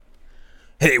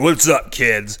Hey, what's up,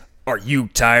 kids? Are you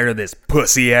tired of this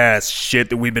pussy-ass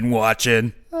shit that we've been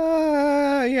watching?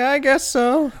 Yeah, I guess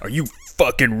so. Are you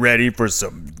fucking ready for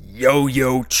some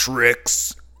yo-yo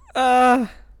tricks? I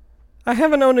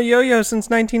haven't owned a yo-yo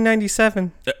since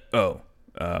 1997. I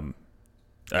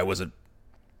wasn't...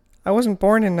 I wasn't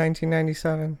born in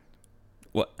 1997.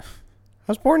 What? I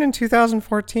was born in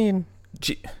 2014.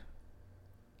 Gee,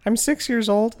 I'm 6 years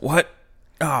old. what?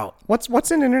 Oh,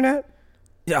 What's an internet?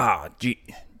 gee.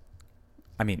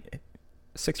 I mean,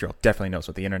 a 6-year-old definitely knows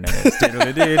what the internet is.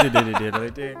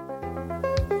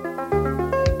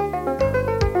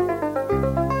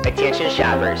 Attention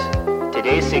shoppers.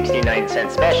 Today's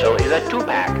 69-cent special is a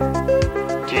 2-pack.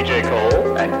 TJ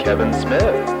Cole and Kevin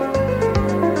Smith.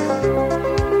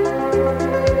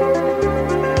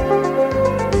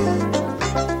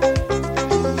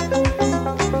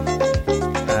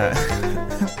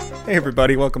 Hey,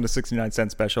 everybody. Welcome to 69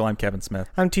 Cent Special. I'm Kevin Smith.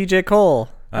 I'm TJ Cole,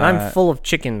 and I'm full of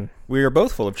chicken. We are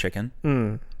both full of chicken.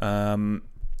 And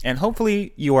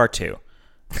hopefully you are too.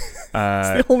 It's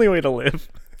the only way to live.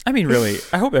 I mean, really,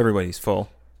 I hope everybody's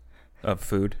full of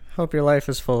food Hope your life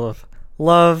is full of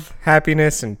love,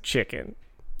 happiness, and chicken.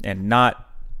 and not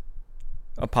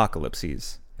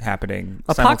apocalypses happening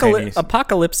simultaneously.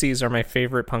 Apocalypses are my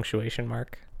favorite punctuation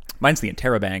mark. Mine's the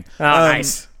interrobang. Oh,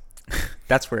 nice.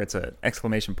 That's where it's an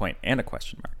exclamation point and a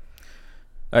question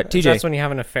mark. TJ, That's when you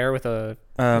have an affair with a...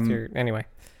 anyway.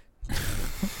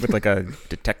 with like a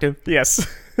detective. Yes.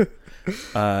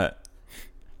 TJ,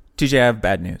 I have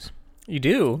bad news. You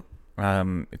do?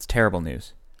 It's terrible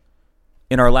news.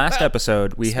 In our last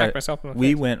episode, we Smack myself in the we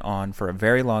face. went on for a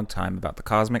very long time about the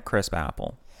Cosmic Crisp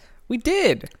apple. We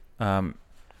did.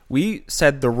 We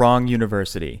said the wrong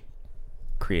university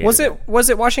created Was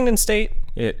it Washington State?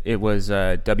 It was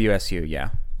WSU, yeah.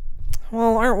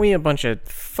 Well, aren't we a bunch of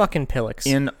fucking pillocks?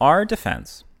 In our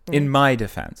defense, in my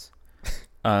defense,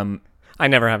 I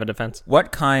never have a defense.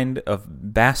 what kind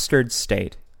of bastard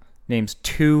state names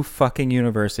two fucking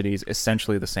universities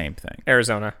essentially the same thing?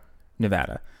 Arizona.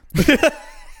 Nevada.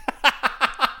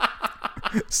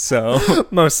 So,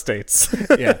 Most states.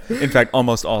 yeah. In fact,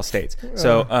 almost all states.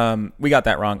 So, we got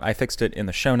that wrong. I fixed it in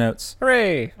the show notes.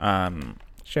 Hooray.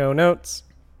 Show notes.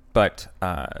 But,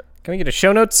 Can we get a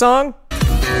show notes song?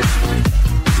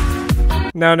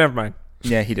 No, never mind.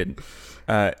 yeah, he didn't.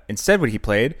 Instead, what he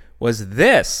played was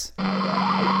this.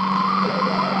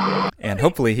 And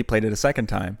hopefully he played it a second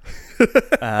time.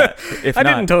 If I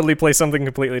not, didn't totally play something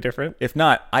completely different. If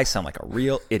not, I sound like a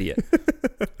real idiot.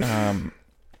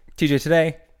 TJ,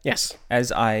 today, Yes.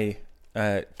 as I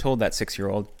told that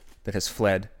 6-year-old that has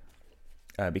fled,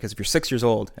 because if you're 6 years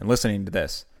old and listening to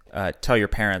this, tell your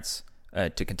parents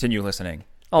to continue listening.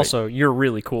 Also, you're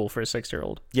really cool for a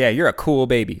 6-year-old. Yeah, you're a cool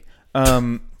baby.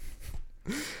 So,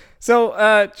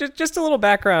 just a little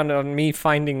background on me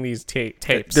finding these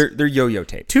tapes. They're yo-yo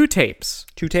tapes. 2 tapes.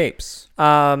 2 tapes.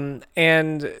 And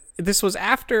this was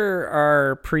after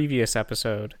our previous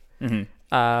episode,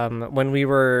 when we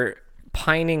were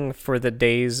pining for the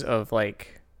days of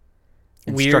like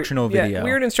Instructional video.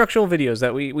 weird instructional videos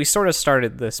that we sort of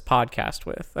started this podcast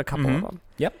with, a couple of them.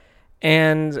 Yep.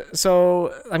 And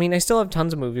so, I mean, I still have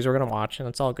tons of movies we're going to watch, and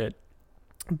it's all good.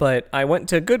 But I went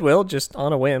to Goodwill just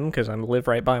on a whim because I live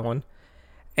right by one.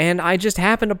 And I just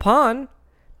happened upon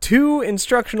 2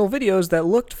 instructional videos that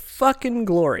looked fucking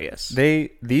glorious.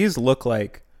 These look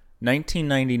like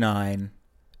 1999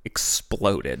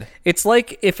 exploded. It's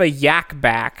like if a yak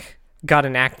back got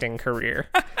an acting career.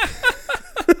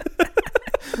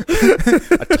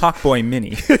 A Talk Boy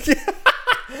Mini.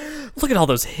 Look at all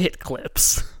those hit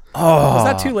clips. Oh. Was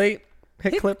that too late?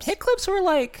 Hit clips? Hit clips were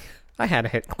like... I had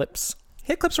hit clips.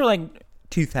 Hit clips were like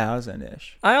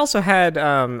 2000-ish. I also had,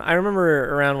 I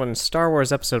remember around when Star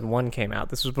Wars Episode 1 came out.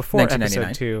 This was before Episode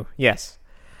 1999. 2. Yes.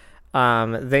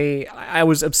 I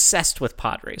was obsessed with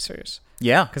pod racers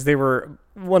Yeah. because they were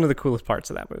one of the coolest parts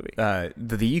of that movie.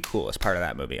 The coolest part of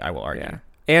that movie, I will argue. Yeah.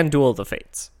 And Duel of the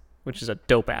Fates, which is a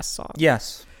dope-ass song.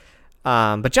 Yes.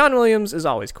 But John Williams is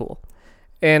always cool.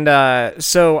 And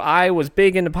so I was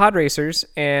big into pod racers,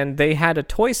 and they had a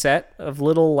toy set of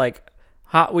little, like,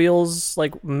 Hot Wheels,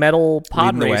 like, metal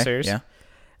pod Leading the way. racers Yeah.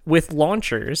 with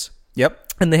launchers.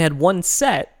 Yep. And they had one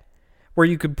set where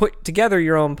you could put together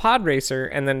your own pod racer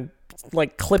and then,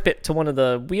 like, clip it to one of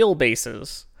the wheel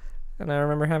bases. And I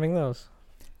remember having those.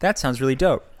 That sounds really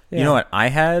dope. Yeah. You know what I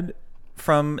had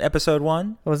from Episode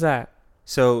 1? What was that?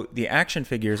 So the action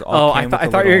figures all came with I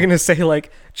thought you were going to say,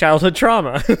 like, childhood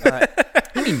trauma.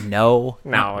 I mean, no.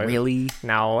 No, not really.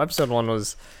 No, Episode 1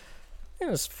 was... It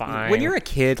was fine. When you're a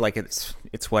kid, like, it's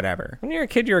whatever. When you're a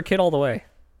kid all the way.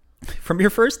 From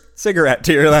your first cigarette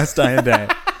to your last dying day.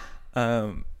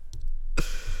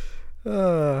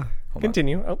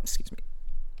 Continue. Oh, Excuse me.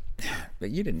 But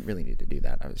you didn't really need to do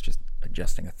that. I was just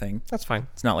adjusting a thing. that's fine.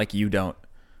 It's not like you don't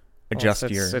adjust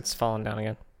It's falling down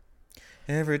again.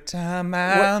 Every time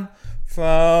I'm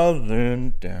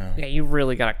falling down. Yeah, you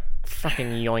really gotta fucking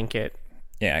yoink it.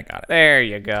 Yeah, I got it. There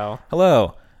you go.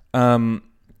 Hello.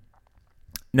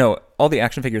 No, all the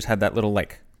action figures had that little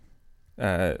like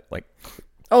Oh,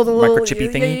 the little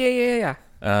microchippy thingy?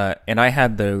 Yeah. and I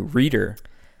had the reader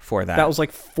for that. That was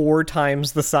like 4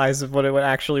 times the size of what it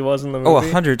actually was in the movie. Oh,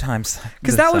 100 times.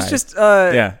 Because that was just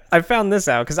Yeah. I found this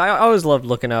out because I always loved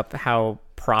looking up how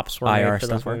props were IR made for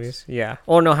those stuff works? movies. Yeah.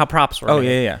 Oh no, how props were. Oh,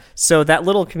 made. yeah. So that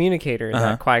little communicator Uh-huh.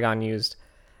 that Qui-Gon used,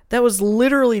 that was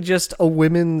literally just a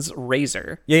women's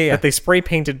razor. Yeah. That they spray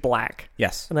painted black.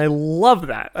 Yes. And I love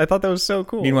that. I thought that was so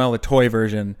cool. Meanwhile, the toy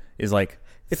version is like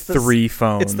It's the 3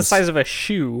 phones. It's the size of a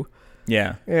shoe.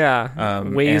 Yeah. Yeah.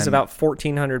 Weighs and- about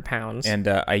 1,400 pounds. And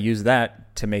I used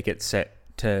that to make it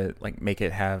make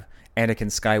it have Anakin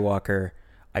Skywalker.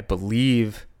 I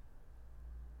believe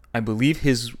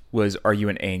his was "Are you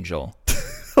an angel?"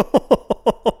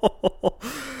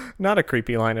 Not a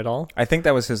creepy line at all. I think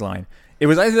that was his line. It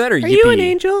was either that or Are "Yippee." you an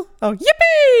angel? Oh,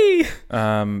 yippee!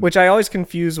 Um, Which I always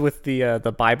confuse with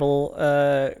the Bible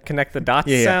connect the dots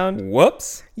yeah. sound.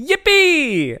 Whoops.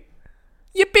 Yippee!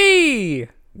 Yippee!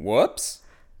 Whoops.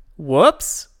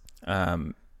 Whoops!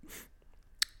 Go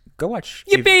watch.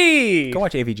 Yippee! Go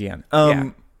watch AVGN. Yeah.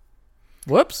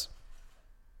 Whoops!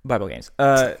 Bible games.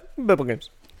 Bible games.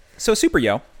 So Super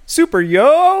Yo. Super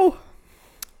Yo!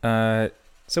 Uh,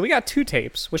 So we got 2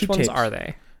 tapes. Which Two ones tapes. are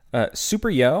they? Super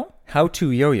Yo, How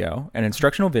to Yo-Yo, an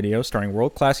instructional video starring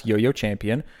world-class yo-yo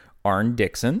champion Arn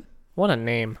Dixon. What a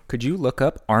name. Could you look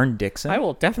up Arn Dixon? I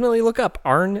will definitely look up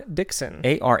Arn Dixon.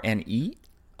 Arne.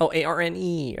 Oh,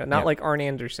 Arne. Not Yeah. like Arn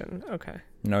Anderson. Okay.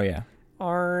 No, yeah.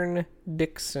 Arn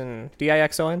Dixon.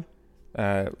 Dixon?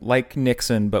 Like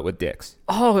Nixon, but with dicks.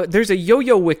 Oh, there's a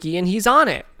yo-yo wiki and he's on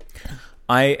it.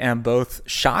 I am both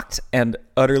shocked and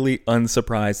utterly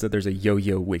unsurprised that there's a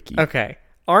yo-yo wiki. Okay.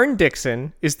 Arn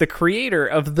Dixon is the creator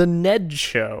of The Ned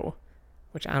Show,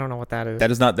 which I don't know what that is.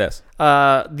 That is not this.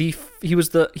 He was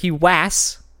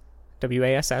WASS,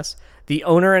 the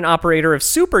owner and operator of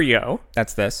Super Yo,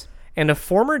 That's this. and a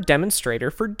former demonstrator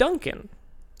for Duncan.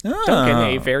 Oh. Duncan,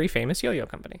 a very famous yo-yo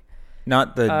company.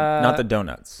 Not the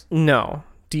donuts. No,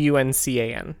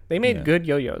 Duncan. They made good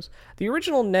yo-yos. The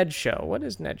original Ned Show. What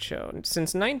is Ned Show?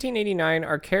 Since 1989,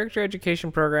 our character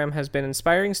education program has been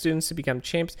inspiring students to become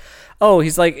champs. Oh,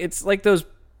 it's like those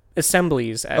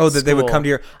assemblies at Oh, that they would school. come to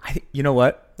your... you know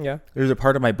what? Yeah. There's a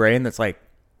part of my brain that's like,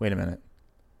 wait a minute.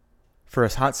 For a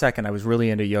hot second, I was really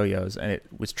into yo-yos, and it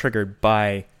was triggered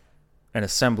by an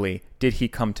assembly. Did he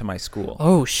come to my school?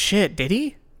 Oh shit! Did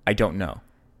he? I don't know.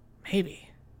 Maybe.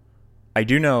 I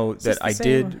do know this that the I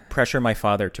same- did pressure my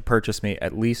father to purchase me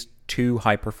at least 2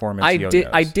 high-performance yo-yos.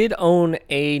 I did own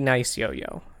a nice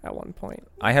yo-yo at one point.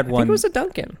 I had I one think it was a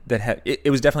Duncan. that had... It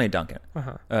was definitely a Duncan.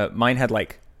 Uh-huh. Mine had,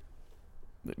 like,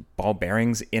 ball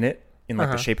bearings in it in,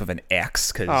 like, the shape of an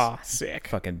X, because Oh, sick.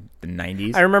 fucking the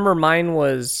 90s. I remember mine.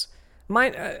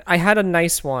 I had a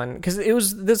nice one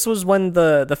because this was when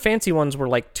the fancy ones were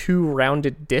like 2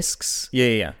 rounded discs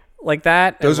Yeah. like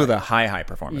that. Those and were the high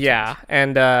performance. yeah,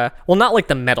 and well, not like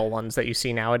the metal ones that you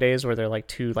see nowadays where they're like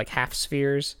 2 like half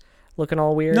spheres looking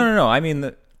all weird. No. I mean,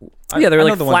 they're Yeah, they're I know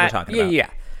like the flat. ones we're talking about. Yeah.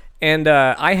 And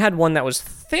I had one that was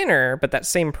thinner, but that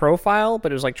same profile,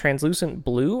 but it was like translucent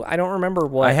blue. I don't remember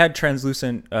what. I had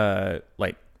translucent,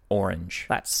 like, orange.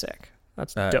 That's sick.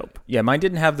 That's dope. Yeah, mine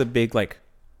didn't have the big, like,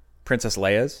 Princess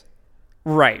Leia's,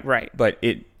 Right. but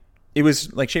it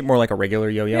was, like, shaped more like a regular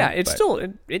yo-yo. Yeah, it's but still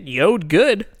it yo'd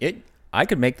good. I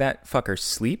could make that fucker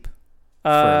sleep for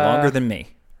longer than me.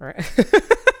 Right.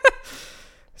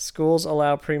 Schools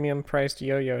allow premium priced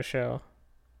yo-yo show.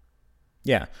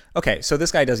 Yeah. Okay, so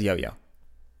this guy does yo-yo.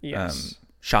 Yes.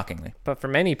 Shockingly. But for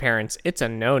many parents, it's a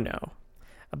no-no.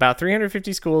 About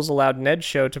 350 schools allowed Ned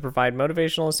Show to provide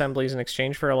motivational assemblies in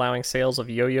exchange for allowing sales of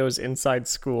yo-yos inside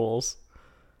schools.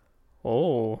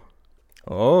 Oh,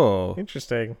 Oh.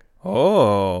 interesting.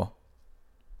 Oh.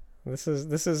 This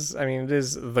is I mean, it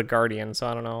is The Guardian, so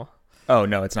I don't know. Oh,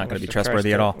 no, it's not going to be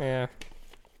trustworthy at all. Yeah.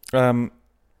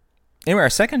 Anyway, our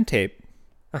second tape,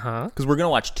 Uh-huh. because we're going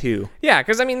to watch 2. Yeah,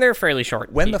 because I mean, they're fairly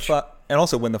short. When the each, fuck... And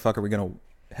also, when the fuck are we going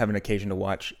to have an occasion to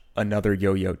watch another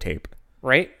yo-yo tape?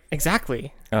 Right?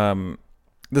 Exactly. The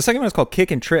second one is called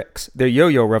Kick and Tricks, the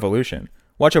Yo-Yo Revolution.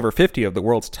 Watch over 50 of the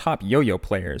world's top yo-yo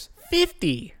players.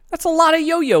 50. That's a lot of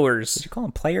yo-yoers. Did you call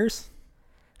them players?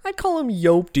 I'd call them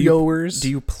yo-yoers. Do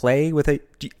you play with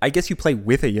I guess you play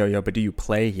with a yo-yo, but do you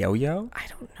play yo-yo? I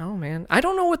don't know, man. I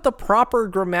don't know what the proper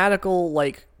grammatical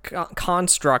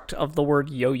construct of the word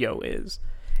yo-yo is.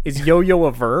 Is yo-yo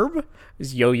a verb?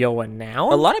 Is yo-yo a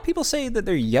noun? A lot of people say that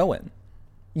they're yoing.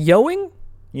 Yoing?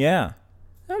 Yeah.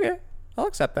 Okay, I'll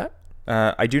accept that.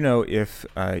 I do know if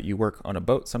you work on a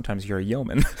boat, sometimes you're a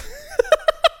yeoman.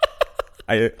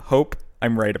 I hope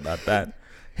I'm right about that.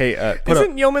 Hey,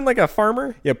 isn't yeoman like a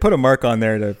farmer? Yeah, put a mark on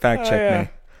there to fact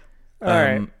check me. All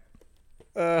right.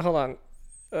 Hold on.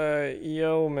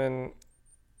 Yeoman.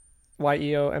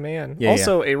 YEOMAN. Yeah,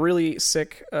 also a really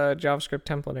sick JavaScript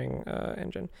templating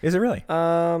engine. Is it really?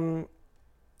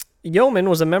 Yeoman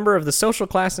was a member of the social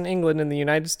class in England and the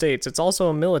United States. It's also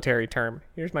a military term.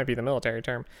 Here's might be the military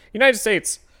term. United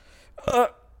States.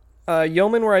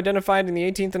 Yeomen were identified in the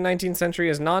 18th and 19th century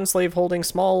as non-slave holding,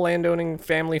 small landowning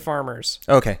family farmers.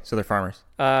 Okay, so they're farmers.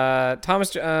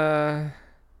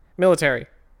 Military.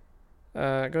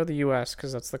 Go to the U.S.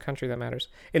 because that's the country that matters.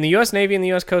 In the U.S. Navy and the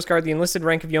U.S. Coast Guard, the enlisted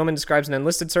rank of yeoman describes an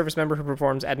enlisted service member who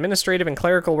performs administrative and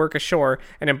clerical work ashore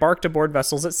and embarked aboard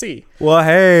vessels at sea. Well,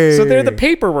 hey. So they're the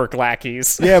paperwork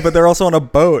lackeys. Yeah, but they're also on a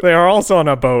boat. They are also on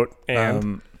a boat,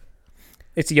 and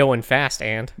it's yoing fast,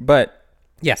 and. But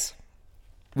Yes.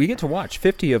 we get to watch over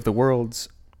 50 of the world's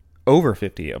Over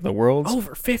 50.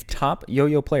 top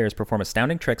yo-yo players perform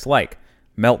astounding tricks like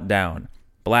Meltdown,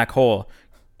 Black Hole,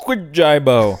 Quick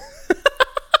Jibo.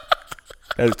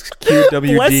 That's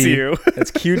QWD. Bless you.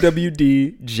 That's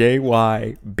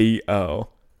QWDJYBO.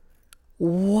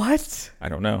 What? I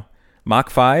don't know. Mach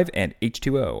 5 and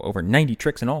H2O. Over 90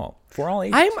 tricks in all. For all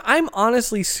ages. I'm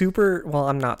honestly super. Well,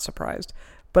 I'm not surprised,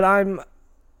 but I'm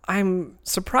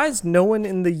surprised no one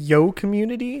in the yo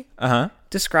community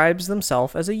describes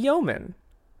themselves as a yeoman.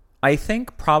 I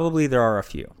think probably there are a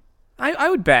few. I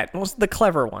would bet most the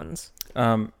clever ones.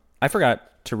 I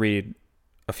forgot to read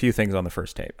a few things on the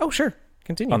first tape. Oh, sure.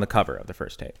 Continue. On the cover of the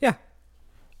first tape. Yeah.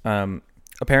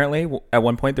 Apparently, at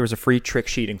one point, there was a free trick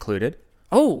sheet included.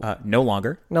 Oh. No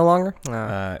longer. No longer?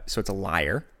 So it's a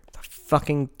liar.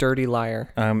 Fucking dirty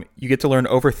liar. You get to learn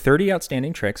over 30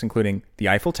 outstanding tricks, including the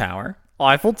Eiffel Tower,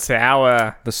 Eiffel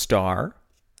Tower. the star,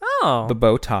 Oh. the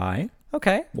bow tie,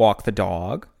 Okay. walk the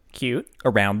dog, Cute.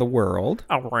 around the world,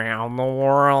 Around the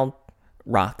world.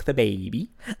 rock the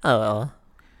baby, Oh.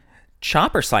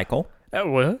 chopper cycle,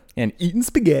 What? and eating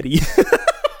spaghetti.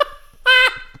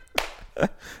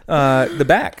 The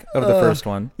back of the first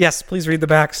one. Yes, please read the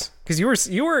backs because you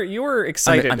were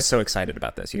excited. I'm so excited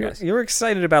about this, you guys. You were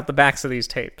excited about the backs of these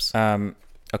tapes.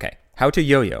 Okay. How to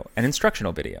yo-yo, an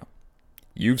instructional video.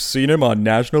 You've seen him on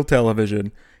national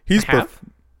television. He's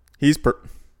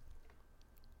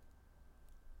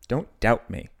Don't doubt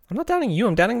me. I'm not doubting you.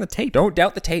 I'm doubting the tape. Don't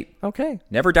doubt the tape. Okay.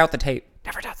 Never doubt the tape.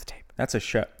 Never doubt the tape. That's a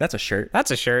shirt. That's a shirt. That's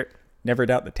a shirt. Never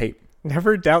doubt the tape.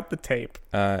 Never doubt the tape.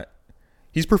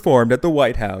 He's performed at the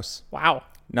White House. Wow.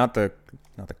 Not the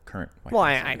current White Well,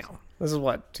 House. I know. This is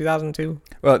what, 2002?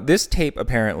 Well, this tape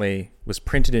apparently was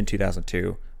printed in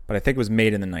 2002, but I think it was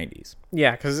made in the 90s.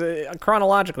 Yeah, because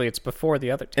chronologically, it's before the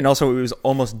other tape. And also, it was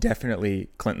almost definitely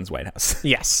Clinton's White House.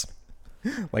 Yes.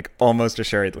 Like, almost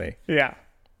assuredly. Yeah.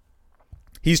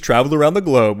 He's traveled around the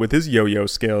globe with his yo-yo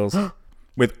skills.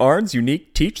 With Arn's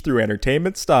unique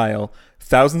teach-through-entertainment style,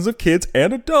 thousands of kids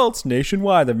and adults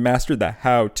nationwide have mastered the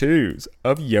how-tos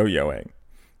of yo-yoing.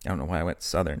 I don't know why I went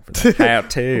southern for that.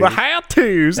 How-tos. The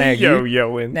how-tos Now of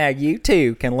yo-yoing. Now you,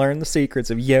 too, can learn the secrets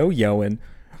of yo-yoing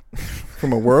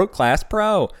from a world-class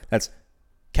pro. That's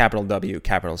capital W,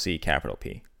 capital C, capital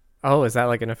P. Oh, is that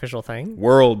like an official thing?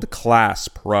 World-class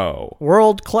pro.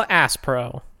 World-class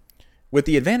pro. With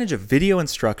the advantage of video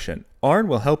instruction, Arn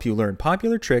will help you learn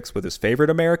popular tricks with his favorite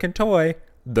American toy,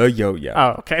 the yo-yo.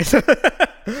 Oh, okay.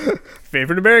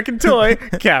 Favorite American toy,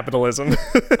 capitalism.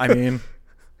 I mean,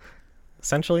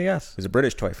 Essentially, yes. it was a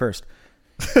British toy first.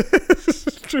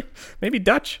 Maybe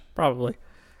Dutch, probably.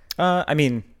 I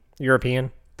mean,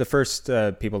 European. the first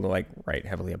people to write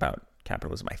heavily about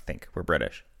capitalism, I think, were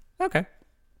British. Okay.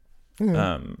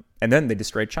 And then they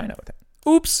destroyed China with it.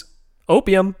 Oops.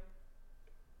 Opium.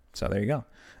 So there you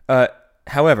go.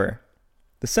 However,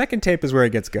 the second tape is where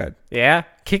it gets good. Yeah.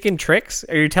 Kickin' Tricks?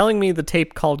 Are you telling me the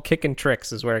tape called Kickin'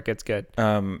 Tricks is where it gets good?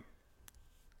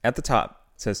 At the top,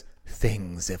 it says,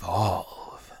 Things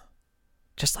evolve.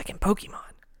 Just like in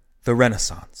Pokemon. The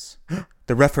Renaissance.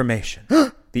 The Reformation.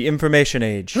 The Information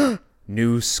Age.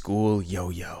 New School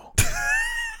Yo-Yo.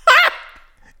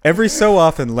 Every so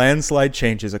often, landslide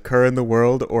changes occur in the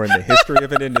world or in the history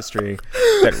of an industry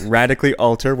that radically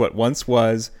alter what once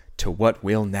was to what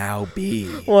will now be.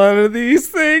 One of these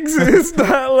things is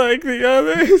not like the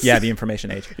others. Yeah, the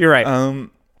Information Age. You're right.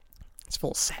 It's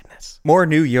full of sadness. More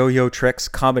new yo-yo tricks,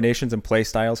 combinations, and play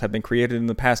styles have been created in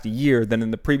the past year than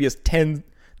in the previous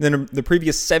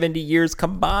 70 years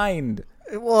combined.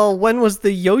 Well, when was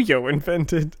the yo-yo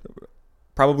invented?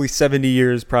 Probably 70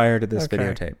 years prior to this Okay.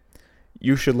 videotape.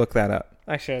 You should look that up.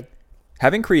 I should.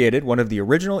 Having created one of the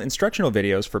original instructional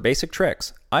videos for basic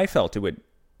tricks, I felt it would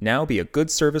now be a good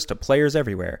service to players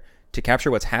everywhere to capture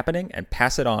what's happening and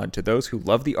pass it on to those who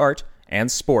love the art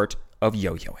and sport of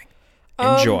yo-yoing.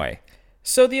 Enjoy.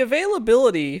 So the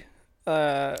availability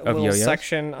little yo-yos?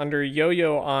 section under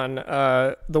yo-yo on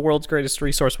the world's greatest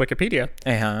resource, Wikipedia,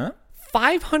 Uh-huh.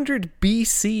 500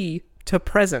 BC to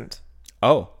present.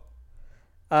 Oh,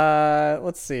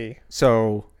 Let's see.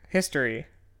 so History.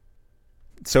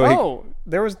 he- Oh,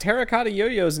 there was terracotta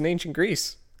yo-yos in ancient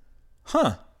Greece.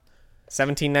 huh.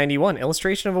 1791,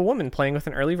 illustration of a woman playing with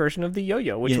an early version of the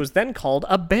yo-yo, which Yeah. was then called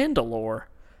a bandolore,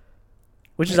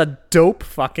 which is a dope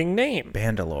fucking name.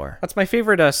 Bandalore. That's my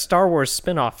favorite Star Wars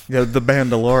spin-off. The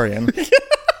Mandalorian.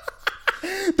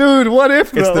 Dude, what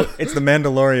if It's the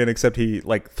Mandalorian, except he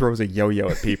like throws a yo-yo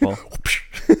at people.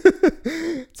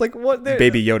 It's like what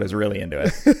Baby Yoda's really into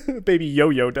it. baby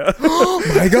yo-yo does.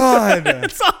 My God.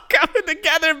 It's all coming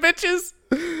together, bitches.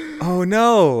 Oh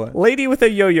no. Lady with a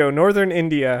yo-yo, northern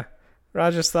India.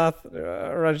 Rajasthan,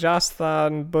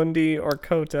 Bundi, or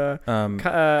Kota.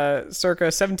 Circa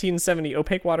 1770,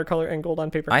 opaque watercolor and gold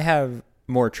on paper. I have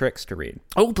more tricks to read.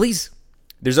 Oh, please.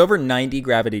 There's over 90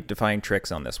 gravity-defying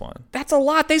tricks on this one. That's a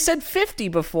lot. They said 50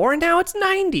 before, and now it's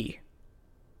 90.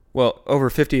 Well, over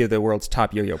 50 of the world's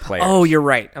top yo-yo players. Oh, you're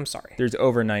right. I'm sorry. There's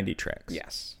over 90 tricks.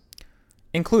 Yes.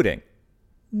 Including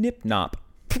Nip Nop.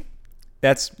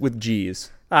 That's with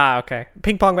G's. Ah, okay.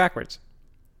 Ping pong backwards.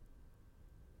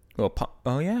 Well,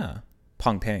 oh yeah.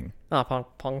 Pong Ping. Ah,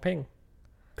 pong ping.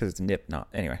 Because it's Nip Nop.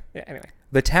 Anyway. Yeah, anyway.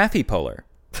 The Taffy Puller.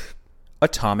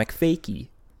 Atomic Fakie.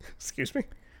 Excuse me.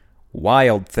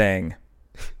 Wild Thing.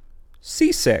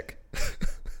 Seasick.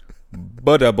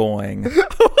 Bada Boing.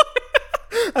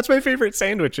 That's my favorite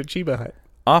sandwich at Chiba Hut.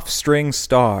 Off-String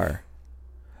Star.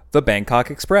 The Bangkok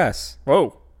Express.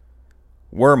 Whoa.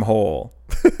 Wormhole.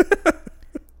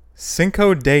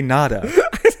 Cinco de Nada.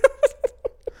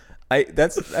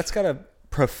 That's got a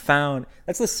profound.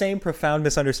 That's the same profound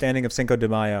misunderstanding of Cinco de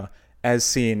Mayo as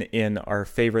seen in our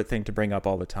favorite thing to bring up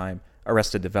all the time,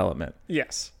 Arrested Development,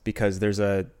 Yes. because they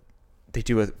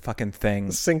do a fucking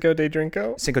thing, Cinco de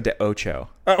Drinko. Cinco de Ocho.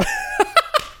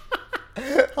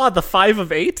 Oh, the 5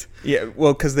 of 8? Yeah,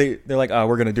 well, because they're like, oh,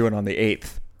 we're gonna do it on the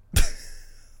 8th.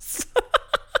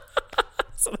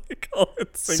 So they call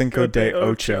it Cinco de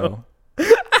Ocho.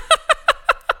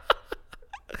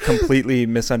 Completely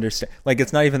misunderstand. Like,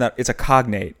 it's not even that. It's a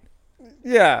cognate.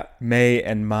 Yeah. May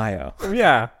and Mayo.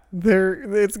 Yeah.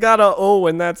 It's got a O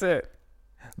and that's it.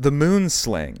 The Moon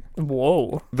Sling.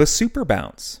 Whoa. The Super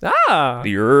Bounce. Ah.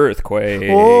 The Earthquake.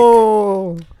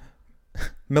 Oh.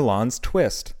 Milan's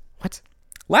Twist. What?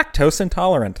 Lactose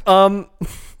Intolerant.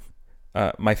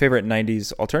 My favorite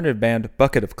 90s alternative band,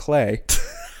 Bucket of Clay.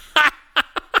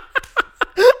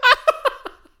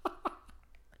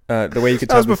 The way you could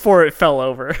That tell was before it fell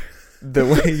over. the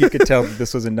way you could tell that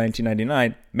this was in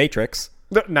 1999, Matrix.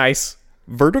 Nice.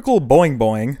 Vertical Boing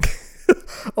Boing.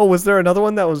 Oh, was there another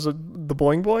one that was the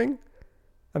boing boing?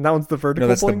 And that one's the vertical No,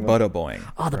 that's the boing boing? Butta Boing.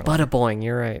 Oh, the Butta boing.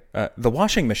 You're right. The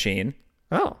Washing Machine.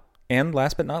 Oh. And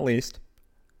last but not least,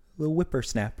 the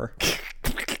Whippersnapper.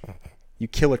 You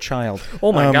kill a child.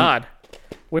 Oh my God.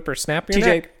 Whipper snap your TJ,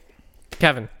 neck.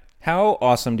 Kevin. how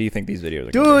awesome do you think these videos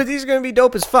are going to Dude, these are going to be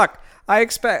dope as fuck. I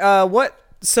expect, what?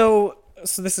 So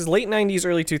this is late 90s,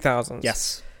 early 2000s. be?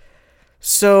 Yes.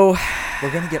 So,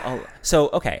 We're going to get all... So,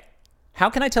 okay. How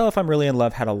can I tell if I'm really in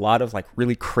love had a lot of, like,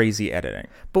 really crazy editing?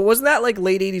 but wasn't that like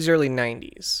late 80s, early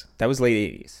 90s? That was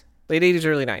late 80s. Late 80s,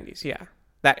 early 90s, yeah.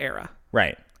 That era.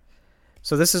 Right.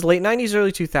 So this is late 90s,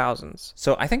 early 2000s.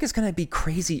 So I think it's going to be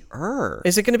crazier.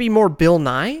 Is it going to be more Bill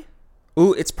Nye?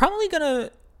 Ooh, it's probably going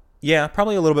to... Yeah,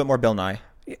 probably a little bit more Bill Nye.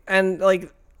 And,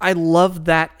 like, I love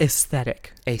that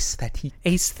aesthetic. Aesthetic.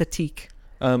 Aesthetique.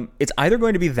 It's either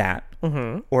going to be that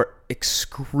or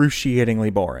excruciatingly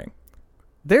boring.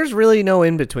 There's really no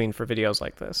in-between for videos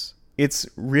like this. It's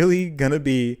really going to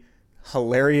be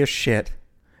hilarious shit,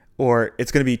 or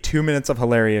it's going to be 2 minutes of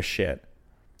hilarious shit,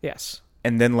 Yes.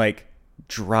 and then, like,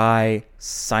 dry,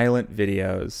 silent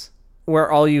videos.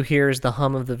 Where all you hear is the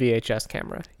hum of the VHS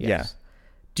camera. Yes. Yeah.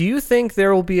 Do you think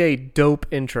there will be a dope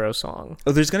intro song?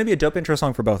 Oh, there's going to be a dope intro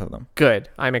song for both of them. Good.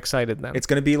 I'm excited then. It's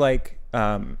going to be like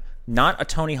not a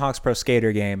Tony Hawk's Pro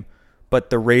Skater game, but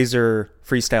the Razor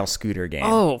Freestyle Scooter game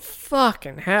Oh,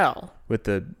 fucking hell. with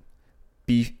the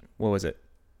what was it?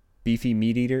 Beefy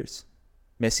Meat Eaters?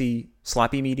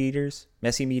 sloppy meat eaters,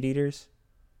 messy meat eaters.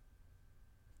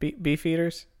 Beef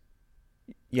eaters.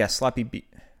 Yeah,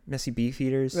 messy beef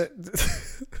eaters.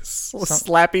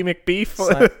 Slappy McBeef.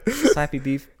 Slappy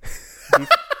beef.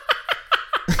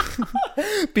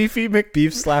 Beefy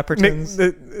Beef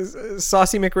slappertons.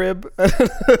 Saucy McRib.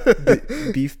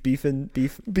 beef.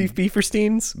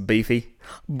 Beefersteins. Beefy.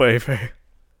 Beefy.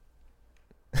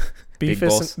 Big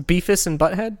balls. Beefus and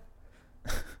Butthead.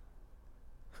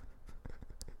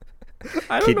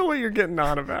 I don't know what you're getting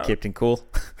on about. Captain Cool.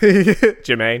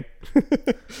 Jermaine.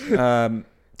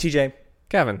 TJ.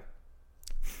 Kevin.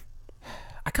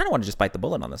 I kind of want to just bite the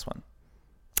bullet on this one.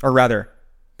 Or rather,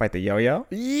 bite the yo-yo.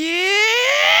 Yeah.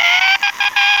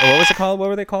 Or what was it called? What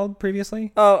were they called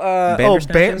previously?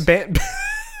 Bandersnatches?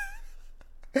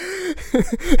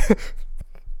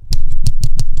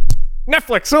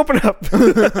 Netflix, open up.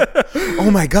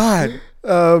 Oh my god.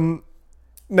 No,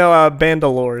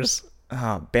 Bandalores.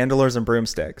 Oh, Bandolers and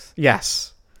Broomsticks.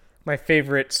 Yes. My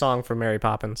favorite song from Mary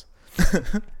Poppins.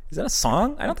 Is that a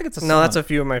song? I don't think it's a song. No, that's a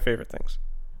few of my favorite things.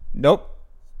 Nope.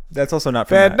 That's also not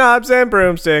from Bed that. knobs and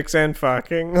broomsticks and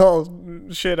fucking all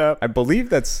shit up. I believe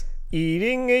that's...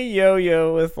 Eating a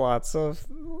yo-yo with lots of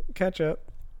ketchup.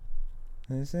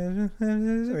 These are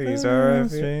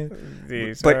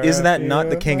But isn't that not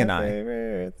The King and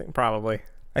I? Probably.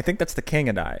 I think that's The King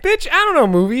and I. Bitch, I don't know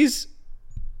movies.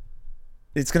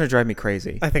 It's going to drive me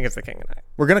crazy. I think it's The King and I.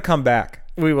 We're going to come back.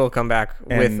 We will come back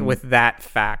with that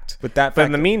fact. With that fact. But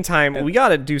in the meantime, we got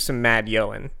to do some mad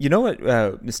yoing. You know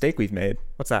what mistake we've made?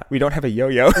 What's that? We don't have a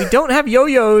yo-yo. We don't have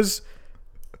yo-yos,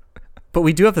 but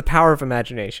we do have the power of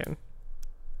imagination.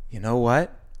 You know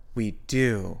what? We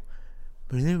do.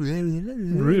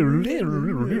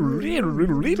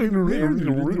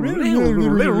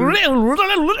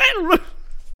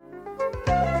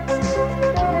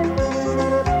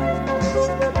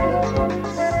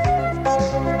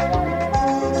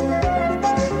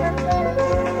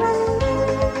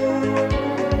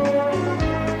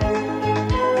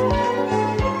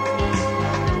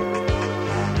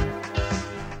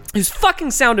 It was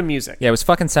fucking Sound of Music. Yeah, it was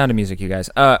fucking Sound of Music, you guys.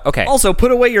 Okay. Also,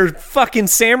 put away your fucking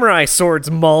samurai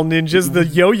swords, mall ninjas. The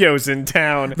yo-yo's in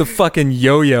town. The fucking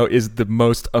yo-yo is the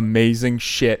most amazing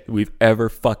shit we've ever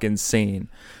fucking seen.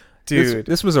 Dude.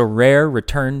 This was a rare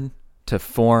return to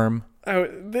form.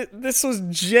 This was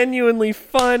genuinely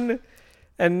fun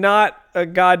and not a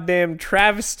goddamn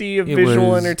travesty of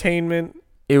visual entertainment.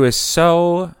 It was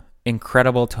so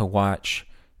incredible to watch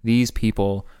these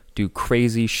people do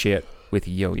crazy shit with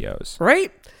yo-yos.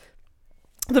 Right?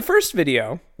 The first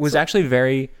video was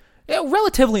actually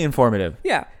relatively informative.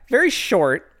 Yeah, very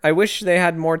short. I wish they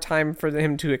had more time for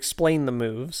him to explain the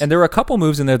moves. And there were a couple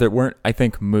moves in there that weren't, I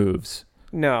think, moves.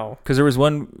 No. Because there was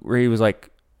one where he was like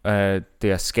the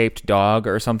escaped dog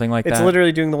or something like that. It's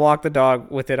literally doing the walk the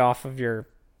dog with it off of your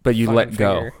But you let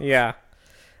finger. go. Yeah.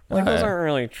 Like, those aren't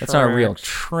really tricks. That's not a real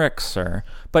trick, sir.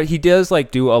 But he does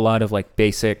like do a lot of like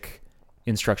basic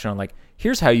instruction on like,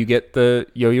 here's how you get the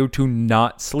yo-yo to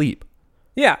not sleep.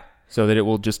 Yeah. So that it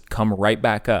will just come right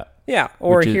back up. Yeah.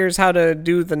 Or here's how to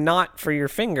do the knot for your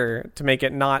finger to make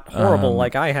it not horrible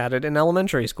like I had it in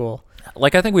elementary school.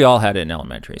 Like I think we all had it in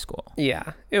elementary school.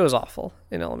 Yeah. It was awful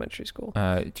in elementary school.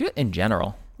 In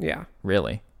general. Yeah.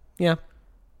 Really. Yeah.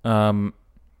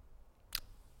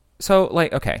 So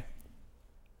like, okay.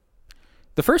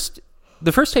 The first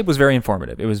tape was very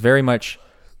informative. It was very much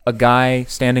a guy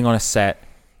standing on a set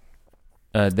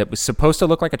that was supposed to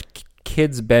look like a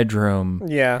kid's bedroom.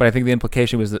 Yeah. But I think the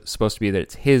implication was supposed to be that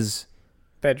it's his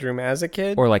bedroom as a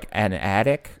kid, or like an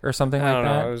attic or something like that. I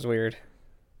don't know. It was weird.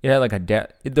 Yeah, like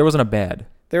there wasn't a bed.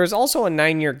 There was also a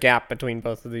 9-year gap between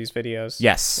both of these videos.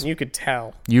 Yes. And you could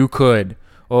tell. You could.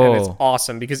 Oh. And it's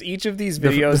awesome because each of these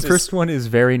videos the first one is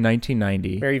very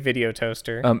 1990. Very video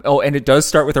toaster. And it does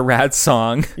start with a rad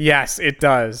song. Yes, it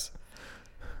does.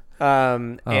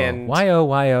 And why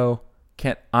oh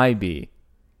can't I be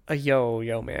a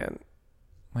yo man?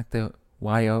 Like the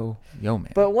yo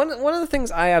man. But one of the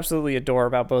things I absolutely adore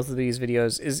about both of these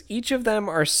videos is each of them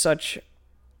are such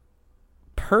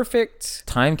perfect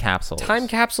time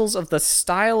capsules of the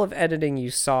style of editing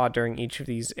you saw during each of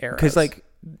these eras. Because like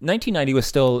 1990 was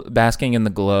still basking in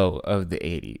the glow of the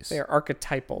 80s. They are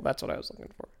archetypal. That's what I was looking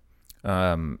for.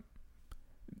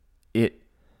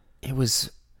 It was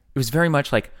very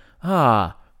much like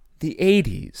the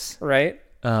 80s, right?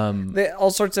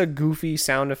 All sorts of goofy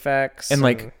sound effects and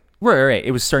like right.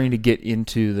 It was starting to get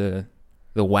into the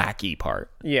wacky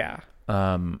part. Yeah.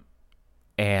 And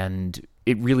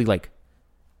it really like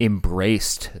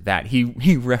embraced that.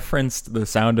 He referenced the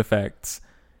sound effects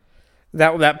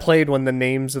that played when the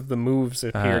names of the moves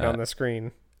appeared on the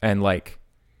screen. And like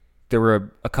there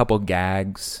were a couple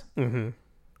gags.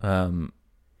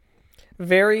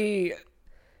 Very,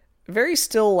 very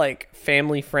still like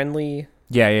family friendly.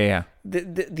 Yeah.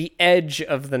 The edge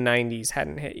of the 90s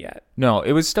hadn't hit yet. No,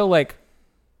 it was still like,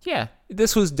 yeah,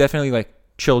 this was definitely like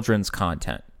children's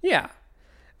content. Yeah.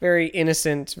 Very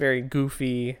innocent, very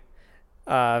goofy,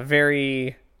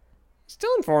 very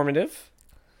still informative.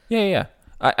 Yeah.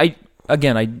 I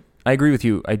agree with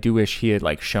you. I do wish he had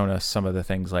like shown us some of the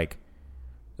things like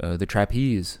the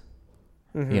trapeze,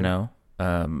 you know,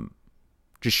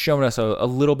 just showing us a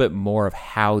little bit more of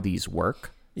how these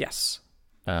work. Yes.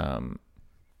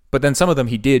 But then some of them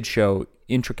he did show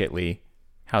intricately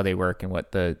how they work and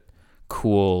what the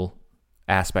cool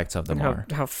aspects of them are.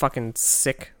 How fucking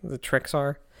sick the tricks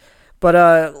are.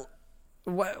 But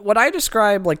what I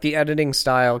describe like the editing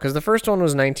style, because the first one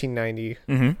was 1990.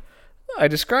 Mm-hmm. I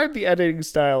described the editing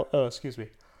style. Oh, excuse me.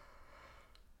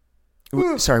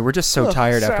 Sorry, we're just so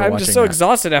tired after watching. I'm just so that.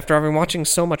 exhausted after having watching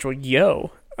so much with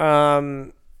Yo.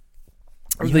 The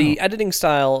editing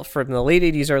style from the late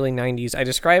 80s, early 90s, I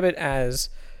describe it as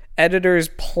editors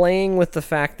playing with the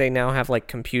fact they now have like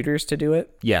computers to do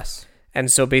it. Yes.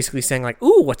 And so basically saying like,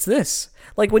 ooh, what's this?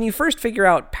 Like when you first figure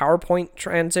out PowerPoint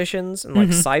transitions and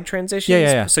like side transitions,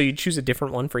 Yeah. so you choose a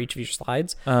different one for each of your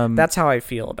slides. That's how I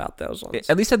feel about those ones.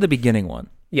 At least at the beginning one.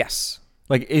 Yes.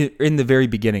 Like in the very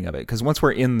beginning of it. Because once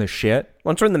we're in the shit.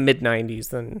 Once we're in the mid 90s,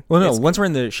 then. Well, no, once we're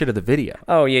in the shit of the video.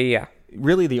 Oh, yeah.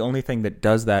 Really, the only thing that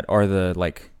does that are the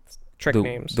like Trick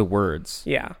names. the words.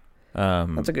 Yeah.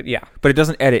 That's a good, yeah. But it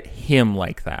doesn't edit him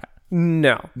like that.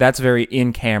 No. That's very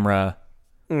in camera.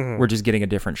 We're just getting a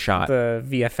different shot. The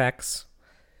VFX.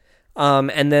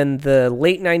 And then the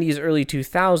late 90s, early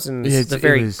 2000s, the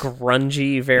very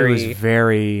grungy, very... It was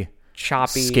very...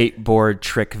 choppy. Skateboard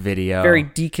trick video. Very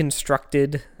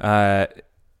deconstructed.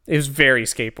 It was very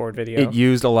skateboard video. It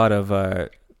used a lot of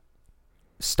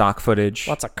stock footage.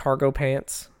 Lots of cargo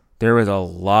pants. There was a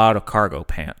lot of cargo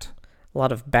pant. A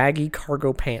lot of baggy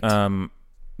cargo pants.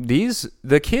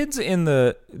 The kids in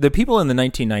the people in the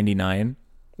 1999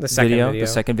 the second the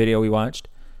second video we watched,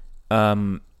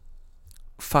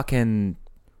 fucking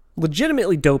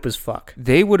legitimately dope as fuck.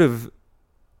 They would have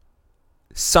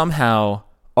somehow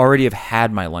already have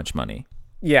had my lunch money.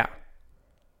 Yeah.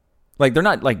 Like, they're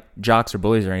not like jocks or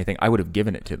bullies or anything. I would have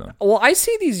given it to them. Well, I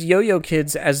see these yo-yo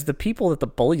kids as the people that the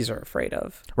bullies are afraid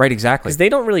of. Right, exactly. Because they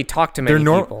don't really talk to many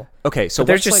people. Okay, so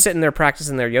they're just sitting there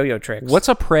practicing their yo-yo tricks. What's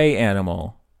a prey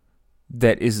animal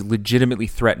that is legitimately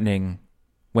threatening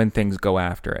when things go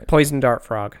after it? Poison dart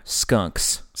frog.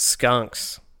 Skunks.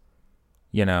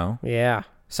 You know? Yeah.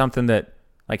 Something that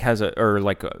like has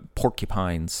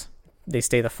porcupines. They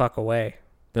stay the fuck away.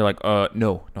 They're like,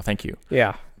 no, thank you.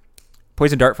 Yeah.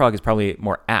 Poison dart frog is probably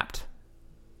more apt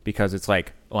because it's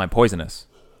like, oh, I'm poisonous.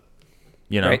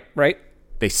 You know? Right.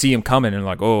 They see him coming and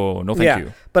like, oh, no, thank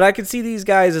you. But I could see these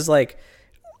guys as like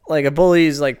a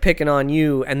bully's like picking on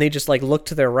you and they just like look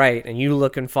to their right and you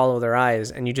look and follow their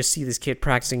eyes and you just see this kid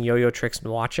practicing yo-yo tricks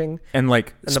and watching. And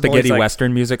like spaghetti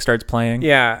western music starts playing.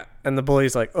 Yeah. And the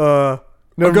bully's like, never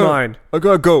mind. I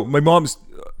gotta go. My mom's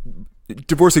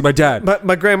divorcing my dad.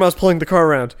 My grandma's pulling the car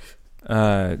around.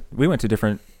 We went to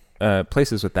different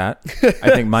places with that.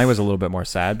 I think mine was a little bit more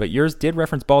sad, but yours did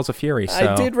reference Balls of Fury.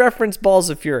 So I did reference Balls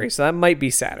of Fury, so that might be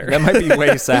sadder. That might be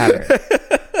way sadder.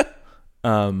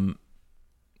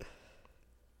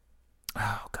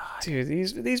 Oh god, dude,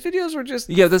 these videos were just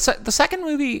the second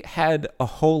movie had a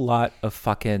whole lot of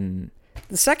fucking.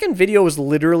 The second video was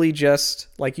literally just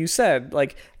like you said,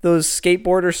 like those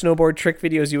skateboard or snowboard trick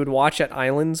videos you would watch at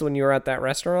islands when you were at that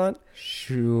restaurant.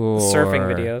 Sure, surfing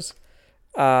videos.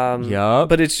 Yup.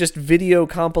 But it's just video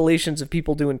compilations of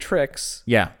people doing tricks.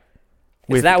 Yeah.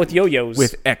 With yo-yos.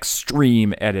 With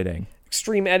extreme editing.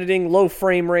 Extreme editing, low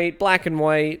frame rate, black and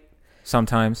white.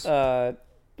 Sometimes.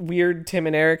 Weird Tim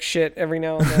and Eric shit every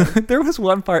now and then. There was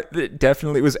one part that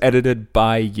definitely was edited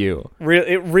by you.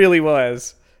 It really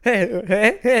was. Like,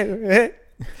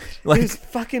 it's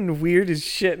fucking weird as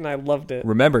shit and I loved it.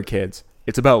 Remember, kids,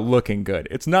 it's about looking good.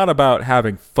 It's not about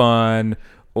having fun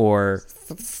or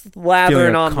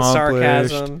lathering on the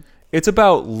sarcasm. It's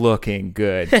about looking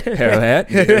good. They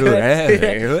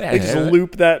just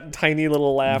loop that tiny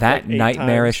little laugh. That like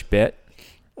nightmarish bit.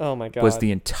 Oh my god! Was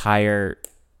the entire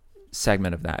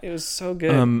segment of that. It was so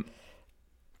good.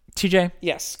 TJ.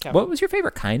 Yes. Kevin. What was your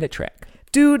favorite kind of trick?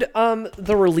 Dude,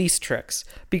 the release tricks,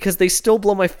 because they still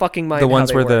blow my fucking mind. The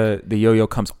ones where the yo-yo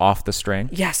comes off the string?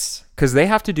 Yes. Because they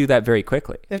have to do that very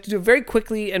quickly. They have to do it very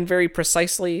quickly and very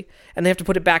precisely, and they have to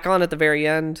put it back on at the very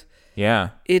end. Yeah.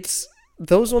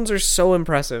 Those ones are so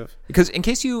impressive. Because in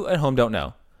case you at home don't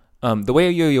know, the way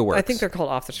a yo-yo works... I think they're called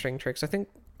off-the-string tricks. I think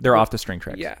They're off the string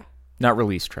tricks. Yeah. Not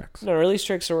release tricks, No, release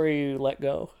tricks are where you let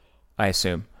go. I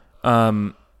assume.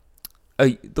 The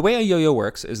way a yo-yo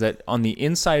works is that on the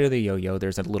inside of the yo-yo,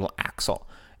 there's a little axle.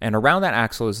 And around that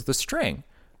axle is the string.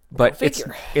 But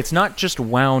it's not just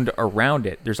wound around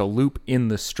it. There's a loop in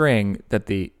the string that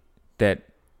the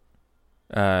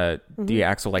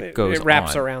axle goes on. It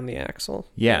wraps around the axle.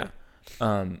 Yeah.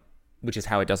 Which is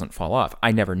how it doesn't fall off.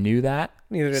 I never knew that.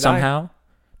 Neither did somehow,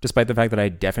 despite the fact that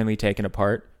I'd definitely taken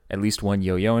apart at least one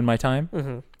yo-yo in my time.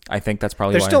 Mm-hmm. I think that's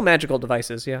probably They're why. still magical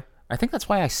devices, yeah. I think that's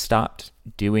why I stopped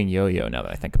doing yo-yo now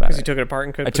that I think about it. Because you took it apart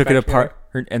and couldn't I took it apart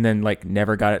and then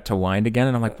never got it to wind again.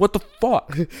 And I'm like, what the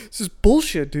fuck? This is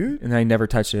bullshit, dude. And I never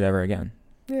touched it ever again.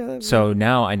 Yeah. So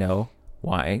now I know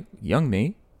why young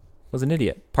me was an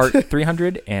idiot. Part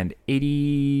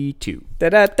 382.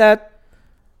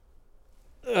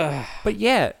 But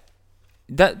yeah,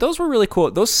 those were really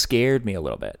cool. Those scared me a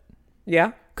little bit.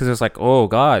 Yeah? Because it was like, oh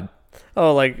God.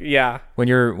 Oh, yeah. When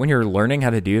you're learning how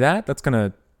to do that, that's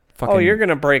gonna fucking. Oh, you're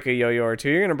gonna break a yo-yo or two.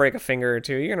 You're gonna break a finger or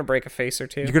two. You're gonna break a face or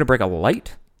two. You're gonna break a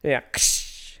light. Yeah.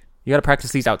 You got to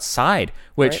practice these outside,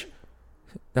 which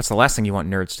that's the last thing you want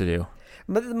nerds to do.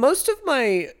 But most of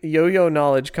my yo-yo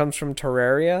knowledge comes from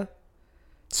Terraria.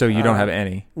 So you don't have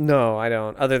any. No, I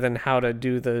don't. Other than how to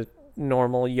do the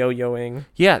normal yo-yoing.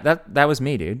 Yeah, that was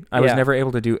me, dude. I was never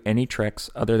able to do any tricks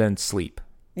other than sleep.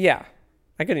 Yeah,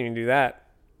 I couldn't even do that.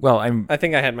 Well, I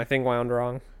think I had my thing wound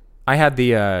wrong. I had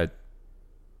the.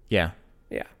 Yeah.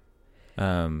 Yeah.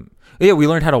 Yeah, we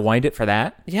learned how to wind it for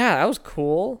that. Yeah, that was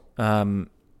cool. God,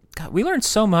 we learned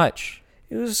so much.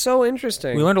 It was so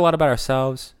interesting. We learned a lot about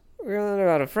ourselves. We learned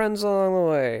about our friends along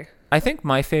the way. I think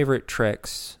my favorite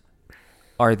tricks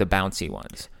are the bouncy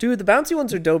ones. Dude, the bouncy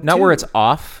ones are dope Not too. where it's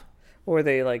off. Where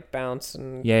they bounce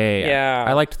and... Yeah.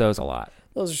 I liked those a lot.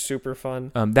 Those are super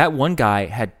fun. That one guy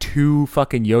had 2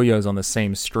 fucking yo-yos on the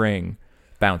same string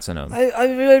bouncing them.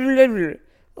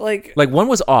 Like one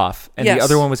was off and the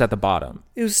other one was at the bottom.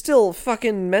 It was still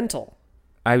fucking mental.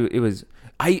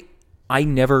 I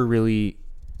never really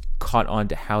caught on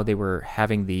to how they were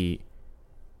having the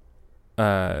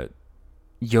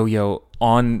yo-yo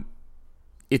on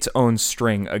its own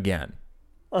string again.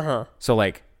 Uh-huh. So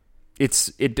it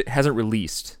hasn't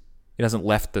released. It hasn't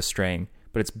left the string,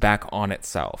 but it's back on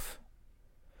itself.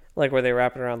 Like where they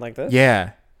wrap it around like this?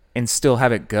 Yeah. And still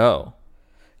have it go.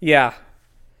 Yeah.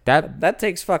 That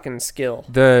takes fucking skill.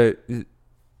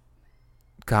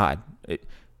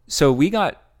 So we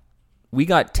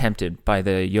got tempted by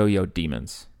the yo-yo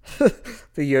demons.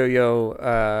 The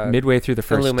yo-yo midway through the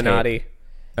first Illuminati.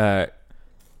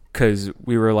 Because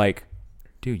we were like,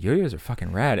 dude, yo-yos are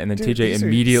fucking rad. And then TJ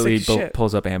immediately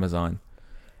pulls up Amazon.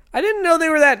 I didn't know they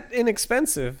were that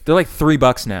inexpensive. They're like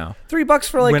 $3 now. $3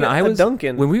 for a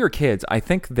Dunkin'. When we were kids, I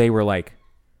think they were like...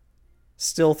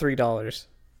 Still $3.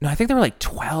 No, I think they were like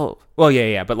 12. Well,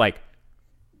 yeah, but like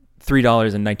 $3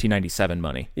 in 1997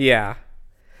 money. Yeah.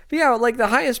 But yeah, the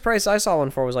highest price I saw one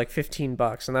for was like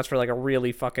 $15, and that's for a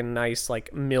really fucking nice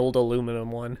milled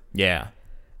aluminum one. Yeah.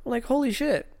 I'm like, holy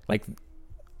shit.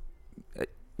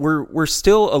 We're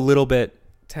still a little bit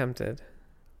tempted.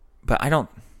 But I don't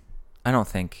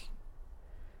think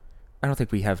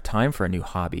we have time for a new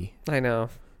hobby. I know.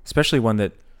 Especially one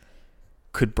that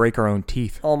could break our own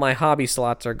teeth. All my hobby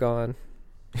slots are gone.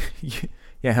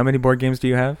 Yeah, how many board games do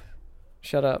you have?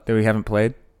 Shut up. That we haven't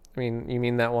played? I mean, you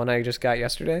mean that one I just got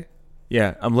yesterday?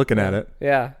 Yeah, I'm looking at it.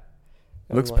 Yeah.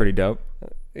 It looks pretty dope.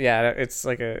 Yeah, it's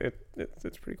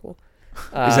it's pretty cool.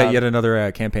 Is that yet another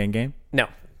campaign game? No.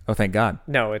 Oh, thank God.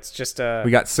 No, it's just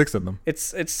we got 6 of them.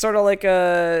 It's sort of like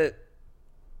a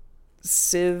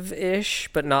Civ-ish,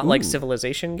 but not like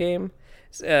Civilization game.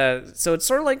 So it's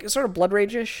sort of Blood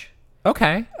Rage-ish.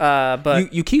 Okay.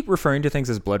 But you keep referring to things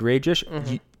as Blood Rage-ish.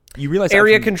 Mm-hmm. You realize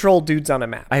area control dudes on a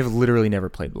map. I have literally never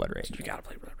played Blood Rage. You gotta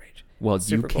play Blood Rage. Well,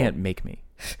 you can't make me.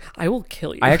 I will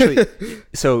kill you. I actually.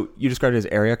 So you described it as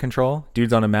area control,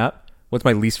 dudes on a map. What's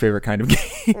my least favorite kind of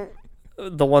game?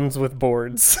 The ones with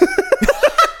boards.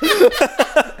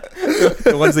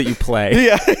 The ones that you play.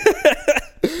 Yeah.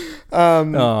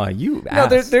 Oh, you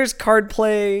ass. No, there's card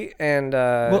play and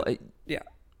yeah.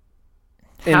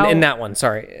 In that one,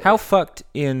 sorry. How fucked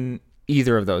in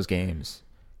either of those games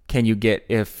can you get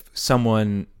if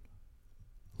someone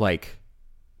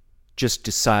just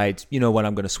decides, you know what,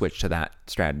 I'm going to switch to that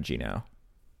strategy now?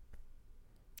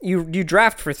 You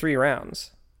draft for 3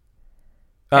 rounds.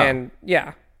 Oh. And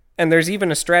yeah. And there's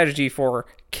even a strategy for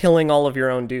killing all of your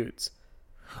own dudes.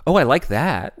 Oh, I like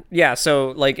that. Yeah,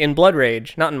 so in Blood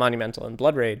Rage, not in Monumental, in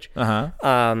Blood Rage,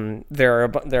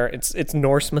 it's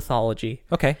Norse mythology.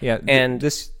 Okay, yeah, and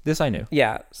this I knew.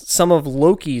 Yeah, some of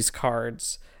Loki's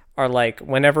cards are like,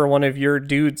 whenever one of your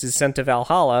dudes is sent to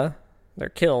Valhalla, they're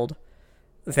killed,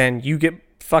 then you get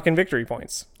fucking victory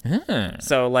points.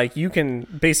 So like you can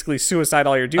basically suicide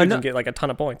all your dudes and get like a ton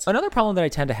of points. Another problem that I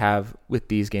tend to have with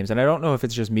these games, and I don't know if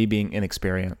it's just me being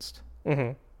inexperienced.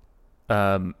 And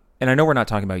I know we're not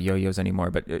talking about yo-yos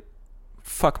anymore, but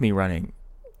fuck me running.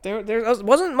 There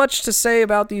wasn't much to say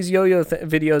about these yo-yo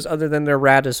videos other than they're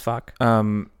rad as fuck.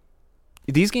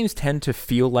 These games tend to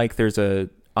feel like there's a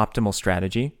optimal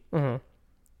strategy.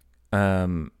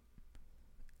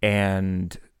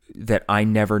 And that I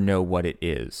never know what it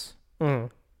is.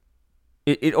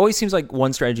 It always seems like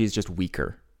one strategy is just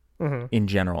weaker in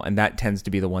general, and that tends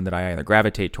to be the one that I either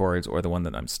gravitate towards or the one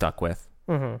that I'm stuck with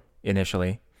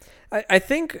initially. I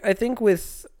think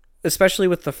with, especially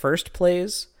with the first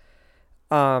plays,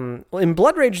 in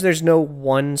Blood Rage there's no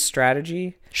one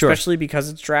strategy, especially because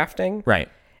it's drafting. Right.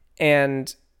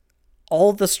 And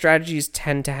all the strategies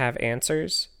tend to have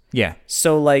answers. Yeah.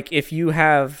 So like if you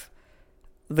have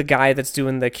the guy that's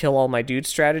doing the kill all my dudes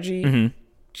strategy, you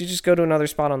just go to another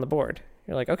spot on the board.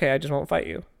 You're like, okay, I just won't fight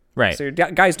you. Right. So your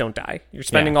guys don't die. You're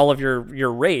spending all of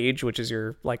your rage, which is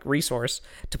your like resource,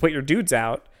 to put your dudes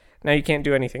out. Now you can't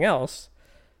do anything else.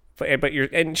 But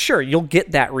sure, you'll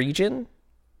get that region,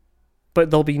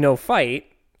 but there'll be no fight,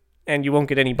 and you won't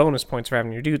get any bonus points for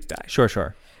having your dudes die.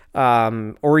 Sure.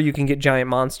 Or you can get giant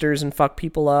monsters and fuck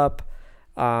people up.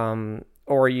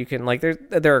 Or you can like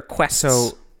there are quests.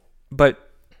 So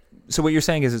what you're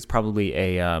saying is it's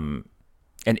probably an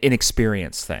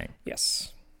inexperienced thing.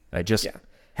 Yes. It just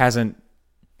hasn't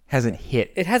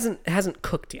hit. It hasn't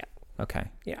cooked yet. Okay.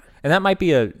 Yeah. And that might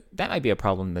be a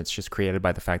problem that's just created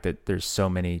by the fact that there's so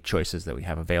many choices that we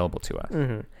have available to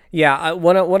us. Yeah.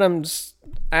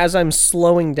 As I'm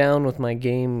slowing down with my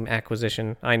game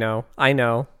acquisition, I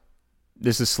know.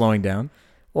 This is slowing down.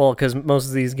 Well, because most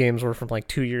of these games were from like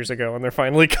 2 years ago, and they're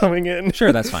finally coming in.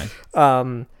 Sure, that's fine.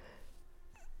 I'm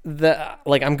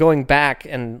going back,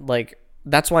 and like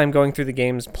that's why I'm going through the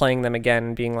games, playing them again,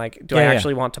 and being like, do I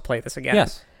actually want to play this again?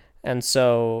 Yes. And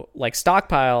so, like,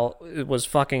 Stockpile was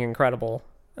fucking incredible.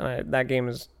 That game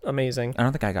is amazing. I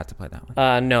don't think I got to play that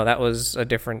one. No, that was a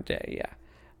different day. Yeah.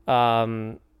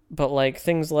 But like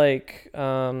things like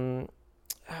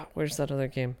where's that other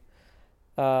game?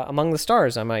 Among the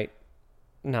Stars, I might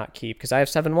not keep because I have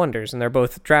Seven Wonders and they're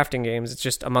both drafting games. It's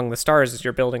just Among the Stars is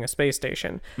you're building a space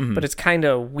station, but it's kind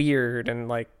of weird and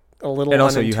like a little and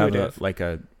also unintuitive. You have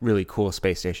a really cool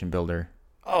space station builder.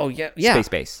 Oh yeah. Space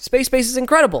Base. Space Base is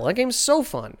incredible. That game's so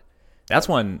fun. That's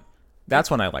one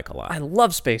I like a lot. I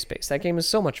love Space Base. That game is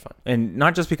so much fun. And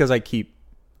not just because I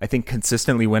think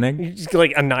consistently winning. You're just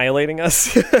like annihilating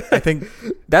us. I think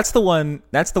that's the one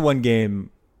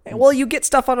game. Well, you get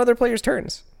stuff on other players'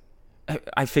 turns.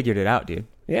 I figured it out, dude.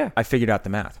 Yeah. I figured out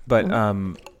the math. But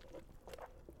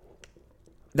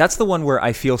that's the one where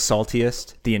I feel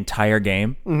saltiest the entire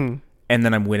game. And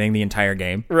then I'm winning the entire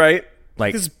game. Right.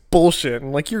 Like, this is bullshit.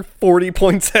 Like you're 40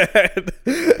 points ahead.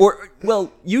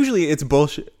 Usually it's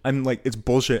bullshit. I'm like, it's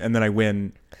bullshit, and then I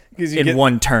win in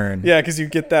one turn. Yeah, because you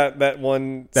get that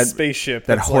one spaceship.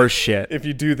 That horse shit. If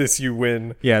you do this, you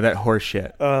win. Yeah, that horse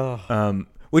shit.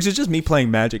 Which is just me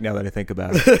playing Magic now that I think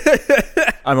about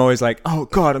it. I'm always like, oh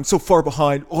god, I'm so far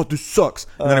behind. Oh, this sucks.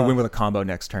 And then I win with a combo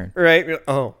next turn. Right.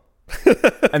 Oh.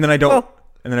 And then I don't.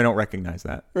 And then I don't recognize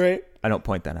that. Right. I don't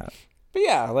point that out. But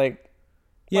yeah, like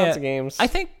lots of games. I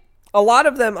think a lot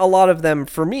of them,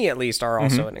 for me at least, are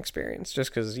also an experience.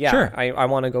 Just because, Sure. I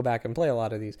want to go back and play a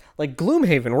lot of these. Like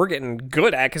Gloomhaven, we're getting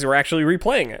good at because we're actually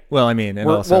replaying it. Well, I mean,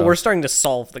 we're starting to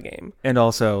solve the game. And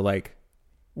also, like,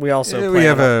 we also we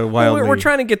have a wildly. We're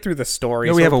trying to get through the story.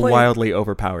 No, so we have a wildly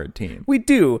overpowered team. We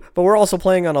do, but we're also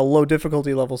playing on a low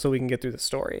difficulty level so we can get through the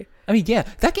story. I mean, yeah,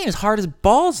 that game is hard as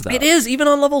balls, though. It is, even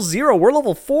on level 0. We're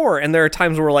level 4, and there are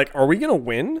times where we're like, are we going to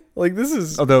win? Like, this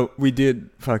is... Although, we did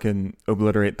fucking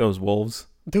obliterate those wolves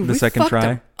the second try.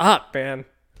 Them up, man.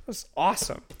 That was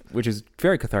awesome. Which is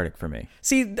very cathartic for me.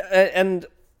 See, and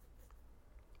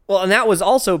that was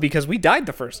also because we died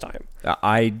the first time.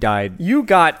 I died. You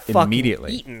got fucking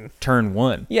immediately eaten. Turn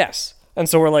 1. Yes. And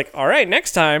so we're like, all right,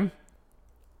 next time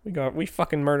we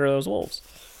fucking murder those wolves.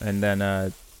 And then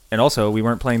and also we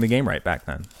weren't playing the game right back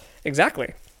then.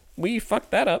 Exactly. We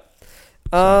fucked that up.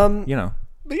 So, you know.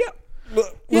 But yeah.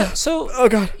 Yeah, so oh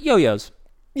god. Yo-yos.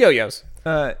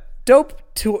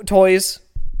 Dope toys.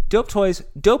 Dope toys,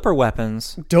 doper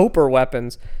weapons. Doper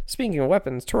weapons. Speaking of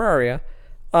weapons, Terraria.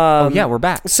 Yeah, we're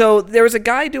back. So there was a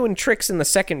guy doing tricks in the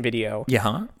second video.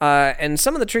 Yeah. And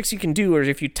some of the tricks you can do are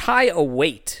if you tie a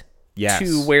weight Yes.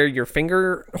 to where your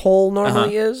finger hole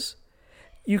normally is,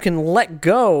 you can let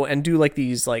go and do like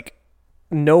these like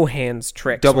no hands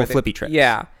tricks. Double flippy tricks.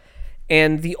 Yeah.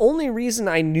 And the only reason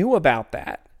I knew about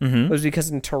that was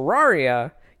because in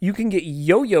Terraria, you can get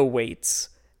yo-yo weights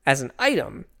as an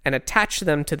item and attach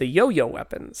them to the yo-yo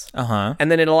weapons. Uh-huh. And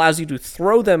then it allows you to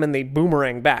throw them and they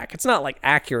boomerang back. It's not like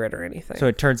accurate or anything. So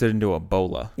it turns it into a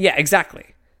bola. Yeah,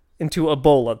 exactly. Into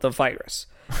Ebola, the virus.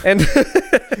 And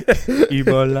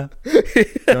Ebola.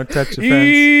 Don't touch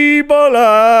the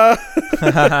Ebola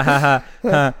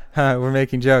We're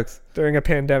making jokes. during a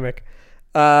pandemic.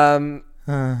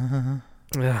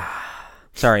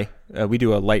 Sorry. We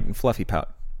do a light and fluffy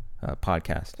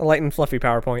podcast. A light and fluffy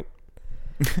PowerPoint.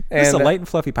 This is a light and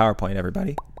fluffy PowerPoint,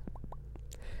 everybody.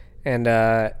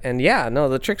 And yeah, no,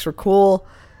 the tricks were cool.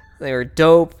 They were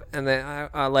dope, and then I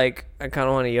kind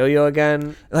of want to yo-yo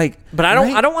again. Like, But I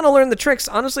don't want to learn the tricks.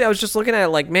 Honestly, I was just looking at it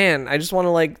like, man, I just want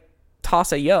to like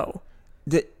toss a yo.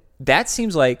 That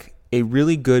seems like a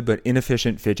really good but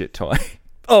inefficient fidget toy.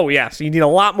 Oh yeah, so you need a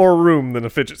lot more room than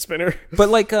a fidget spinner. But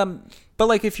like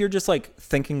if you're just like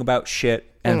thinking about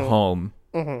shit at home,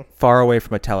 far away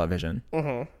from a television,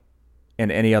 and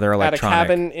any other At a electronic,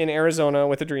 cabin in Arizona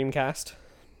with a Dreamcast.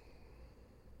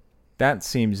 that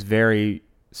seems very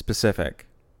specific.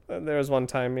 There was one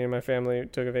time me and my family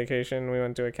took a vacation. We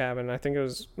went to a cabin. I think it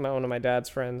was one of my dad's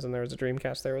friends, and there was a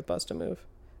Dreamcast there with Bust-a-Move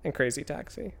and Crazy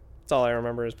Taxi. That's all I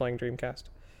remember is playing Dreamcast.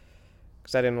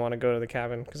 Because I didn't want to go to the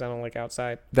cabin because I don't like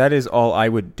outside. That is all I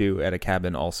would do at a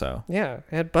cabin also. Yeah,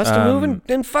 it had Bust-a-Move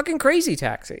and fucking Crazy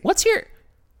Taxi. What's your...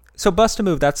 So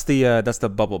Bust-a-Move, that's the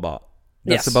Bubble Ball.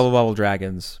 That's Yes. the Bubble Bobble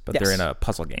Dragons, but they're Yes. in a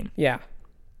puzzle game. Yeah.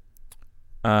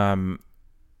 That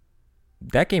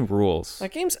game rules.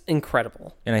 That game's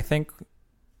incredible. And I think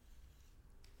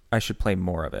I should play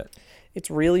more of it. It's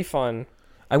really fun.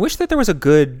 I wish that there was a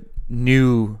good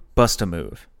new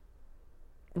Bust-a-Move.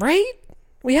 Right?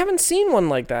 We haven't seen one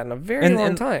like that in a very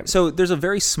long time. So there's a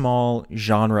very small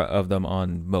genre of them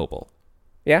on mobile,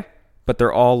 Yeah? but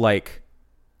they're all like,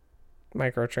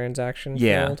 Microtransaction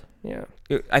Yeah. filled. Yeah.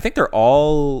 I think they're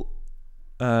all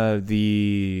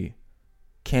the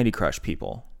Candy Crush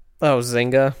people. Oh,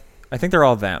 Zynga. I think they're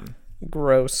all them.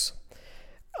 Gross.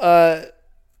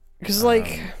 Because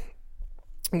like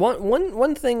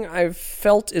one thing I've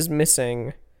felt is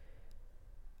missing,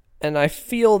 and I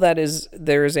feel that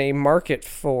there is a market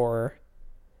for,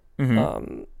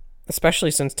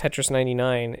 especially since Tetris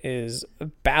 99 is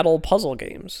battle puzzle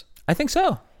games. I think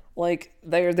so. Like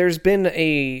there's been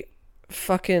a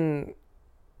fucking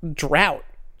drought.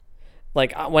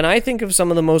 Like when I think of some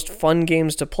of the most fun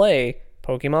games to play,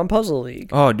 Pokemon Puzzle League.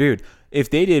 Oh, dude. If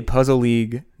they did Puzzle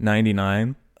League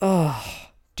 99,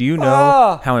 do you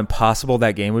know how impossible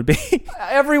that game would be?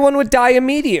 Everyone would die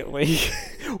immediately.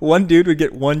 One dude would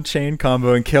get one chain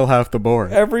combo and kill half the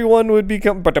board. Everyone would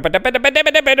become and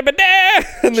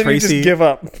then you just give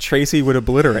up. Tracy would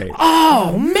obliterate.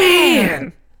 Oh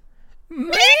man.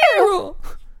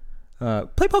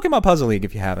 Play Pokemon Puzzle League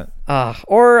if you haven't.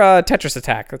 Or Tetris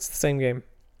Attack. That's the same game.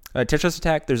 Tetris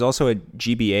Attack, there's also a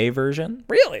GBA version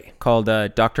Really? called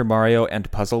Dr. Mario and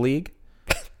Puzzle League.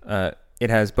 It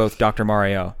has both Dr.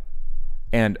 Mario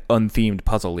and unthemed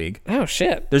Puzzle League. Oh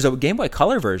shit. There's a Game Boy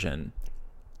Color version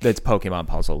that's Pokemon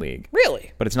Puzzle League.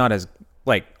 Really? But it's not as,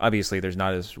 like, obviously there's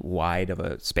not as wide of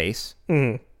a space.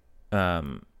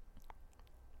 Mm-hmm.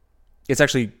 It's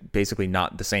actually basically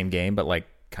not the same game, but like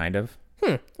kind of.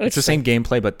 It's the Interesting. same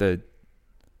gameplay, but the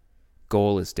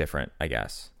goal is different, I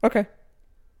guess. Okay.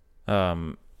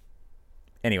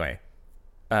 Anyway,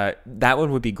 that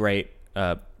one would be great.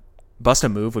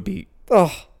 Bust-a-Move would be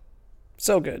Oh,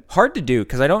 so good. hard to do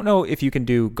because I don't know if you can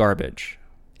do garbage.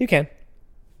 You can.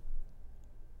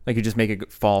 Like you just make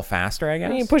it fall faster, I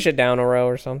guess. You can push it down a row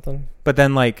or something. But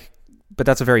then but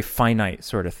that's a very finite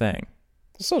sort of thing.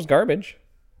 So's garbage.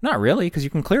 Not really, because you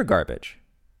can clear garbage.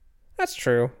 That's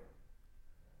true.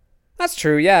 That's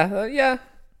true. Yeah. Yeah.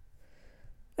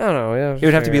 I don't know. Yeah, It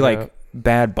would have to be like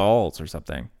bad balls or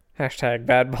something. hashtag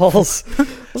bad balls.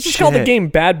 Let's just call the Shit. game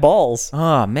Bad Balls.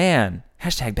 Oh man.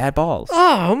 Hashtag bad balls.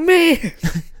 Oh man.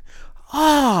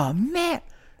 Oh man.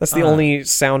 That's the only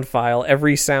sound file.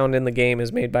 Every sound in the game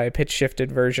is made by a pitch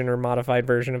shifted version or modified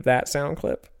version of that sound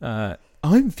clip.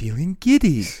 I'm feeling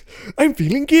giddy. I'm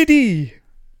feeling giddy.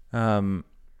 Who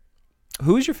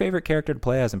is your favorite character to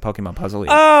play as in Pokemon Puzzle League?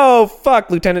 Oh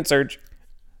fuck, Lieutenant Surge.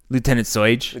 Lieutenant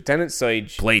Soige. Lieutenant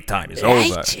Surge. Playtime is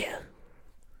over.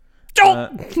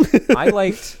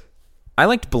 I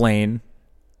liked Blaine.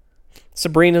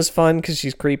 Sabrina's fun because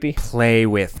she's creepy. Play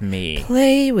with me.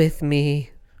 Play with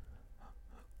me.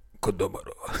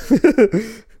 Kadabra.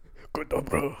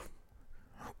 Kadabra.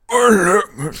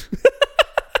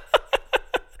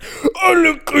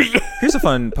 Here's a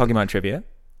fun Pokemon trivia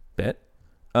bit.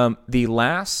 The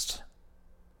last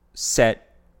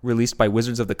set released by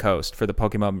Wizards of the Coast for the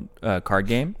Pokemon card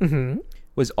game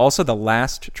was also the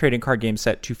last trading card game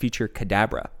set to feature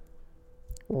Kadabra.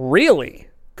 Really?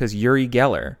 Because Uri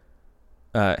Geller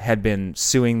had been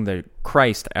suing the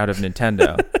Christ out of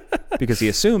Nintendo because he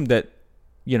assumed that,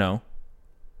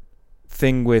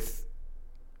 thing with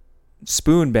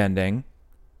spoon bending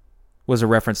was a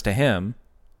reference to him.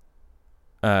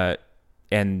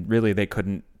 And really they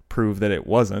couldn't prove that it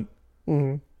wasn't.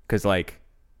 Because,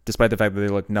 despite the fact that they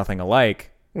look nothing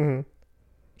alike,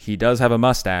 he does have a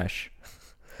mustache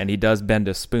and he does bend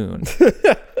a spoon.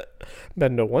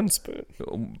 Bend a one spoon.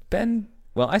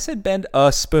 I said bend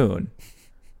a spoon.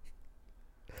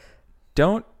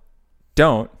 Don't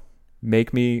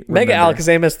make me remember. Mega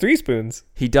Alakazam has 3 spoons.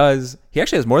 He does. He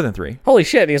actually has more than 3. Holy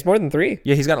shit, he has more than 3.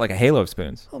 Yeah, he's got like a halo of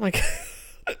spoons. Oh my god.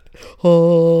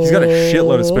 He's got a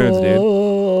shitload of spoons,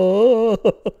 dude.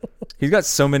 He's got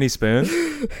so many spoons.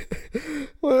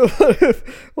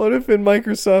 What if in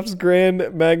Microsoft's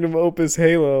grand magnum opus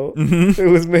Halo, it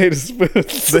was made of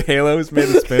spoons? The Halo is made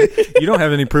of spoons. You don't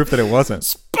have any proof that it wasn't.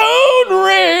 Spoon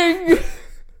ring!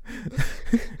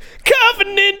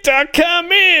 Covenant are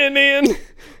coming in.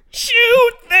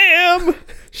 Shoot them!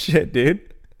 Shit,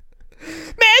 dude.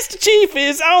 Master Chief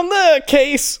is on the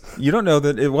case. You don't know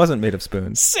that it wasn't made of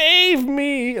spoons. Save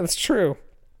me. That's true.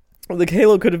 The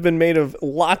Halo could have been made of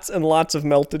lots and lots of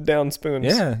melted down spoons.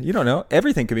 Yeah, you don't know.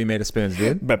 Everything could be made of spoons,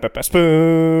 dude.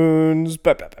 Spoons.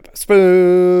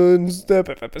 Spoons.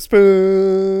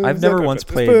 Spoons. I've never once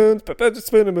played.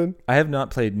 Spoon. I have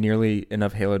not played nearly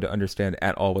enough Halo to understand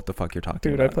at all what the fuck you're talking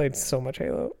Dude, about. I played so much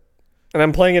Halo. And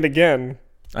I'm playing it again.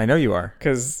 I know you are.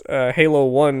 Because Halo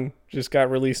 1 just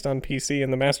got released on PC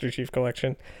in the Master Chief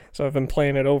Collection. So I've been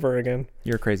playing it over again.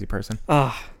 You're a crazy person.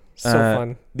 So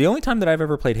fun. The only time that I've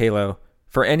ever played Halo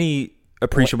for any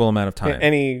appreciable amount of time.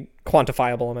 Any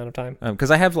quantifiable amount of time. Because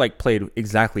I have played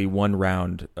exactly one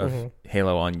round of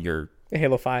Halo on your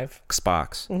Halo 5.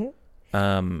 Xbox.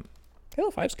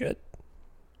 Halo 5's good.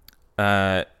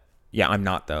 Yeah, I'm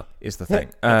not though, is the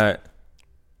thing.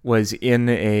 Was in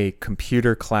a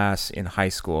computer class in high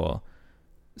school.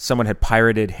 Someone had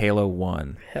pirated Halo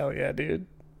 1. Hell yeah, dude.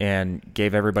 And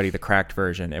gave everybody the cracked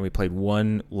version. And we played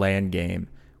one LAN game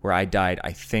where I died,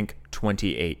 I think,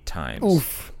 28 times.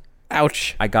 Oof.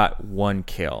 Ouch. I got 1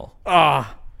 kill. Did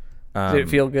it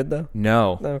feel good though?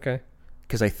 No. Okay.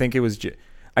 Because I think it was... Did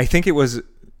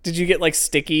you get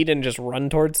stickied and just run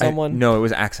towards someone? No, it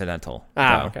was accidental.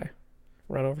 though. Okay.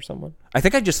 Run over someone. I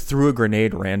think I just threw a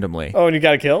grenade randomly. Oh, and you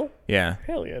got a kill? Yeah.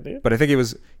 Hell yeah, dude. But I think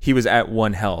he was at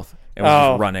 1 health and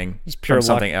was just running pure from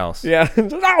something luck. else. Yeah.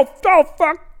 Oh,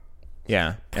 fuck.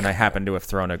 Yeah, and I happened to have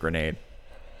thrown a grenade.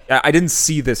 I didn't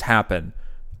see this happen.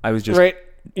 I was just... Right.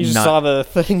 You just saw the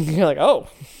thing. You're like, oh.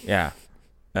 Yeah.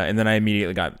 And then I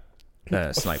immediately got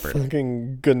sniped.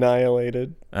 Fucking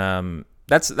annihilated.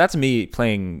 That's me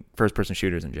playing first-person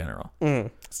shooters in general.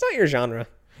 It's not your genre.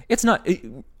 It's not...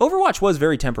 Overwatch was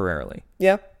very temporarily.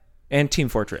 Yeah. And Team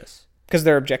Fortress. Because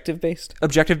they're objective-based?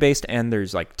 Objective-based, and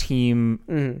there's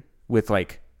team with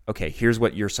okay, here's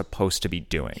what you're supposed to be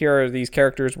doing. Here are these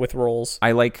characters with roles.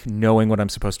 I like knowing what I'm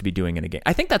supposed to be doing in a game.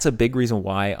 I think that's a big reason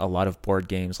why a lot of board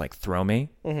games throw me.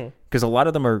 Because a lot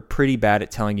of them are pretty bad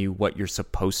at telling you what you're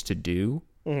supposed to do.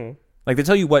 They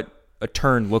tell you what a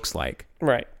turn looks like.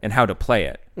 Right. And how to play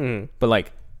it. But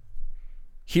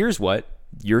here's what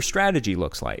your strategy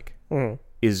looks like.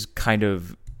 Is kind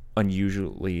of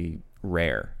unusually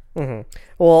rare.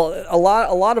 Well, a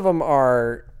lot of them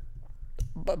are...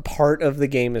 part of the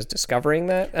game is discovering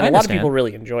that, and a lot of people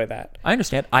really enjoy that. I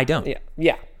understand. I don't.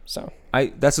 Yeah. So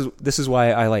this is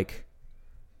why I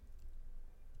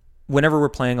whenever we're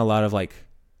playing a lot of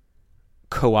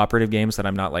cooperative games that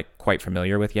I'm not quite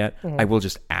familiar with yet, I will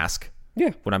just ask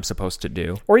what I'm supposed to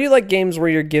do. Or you like games where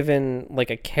you're given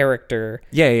a character,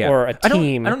 or a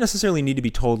team. I don't necessarily need to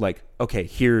be told okay,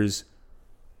 here's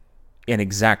an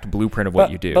exact blueprint of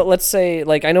what you do. But let's say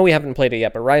I know we haven't played it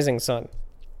yet, but Rising Sun.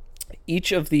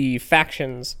 Each of the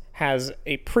factions has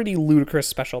a pretty ludicrous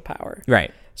special power.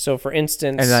 Right. So, for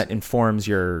instance... And that informs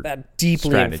your That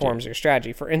deeply strategy. informs your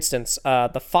strategy. For instance,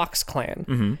 the Fox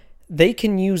Clan, they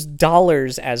can use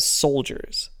dollars as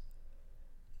soldiers.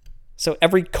 So,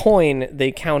 every coin,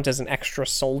 they count as an extra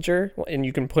soldier, and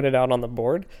you can put it out on the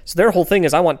board. So, their whole thing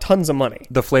is, I want tons of money.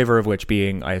 The flavor of which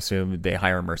being, I assume, they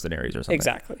hire mercenaries or something.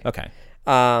 Exactly. Okay.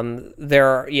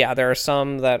 There are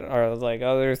some that are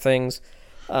other things...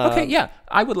 okay, yeah,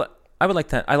 I would like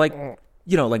that. I like,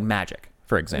 like Magic,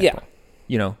 for example.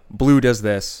 Yeah. Blue does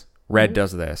this, red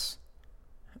does this.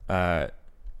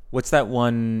 What's that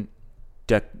one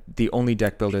deck? The only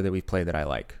deck builder that we've played that I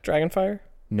like. Dragonfire?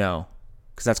 No,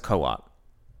 because that's co-op.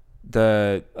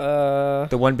 The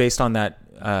one based on that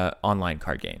online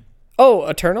card game. Oh,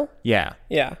 Eternal? Yeah.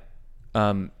 Yeah.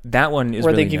 That one is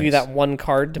Where really they give you nice. that one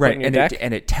card to put in your and deck.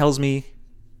 and it tells me,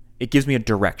 it gives me a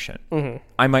direction. Mm-hmm.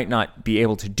 I might not be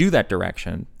able to do that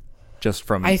direction just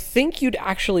from... I think you'd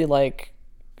actually like,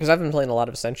 because I've been playing a lot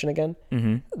of Ascension again,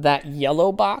 that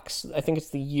yellow box, I think it's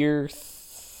the year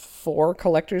 4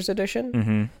 collector's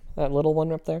edition, that little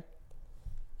one up there,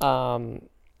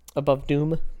 above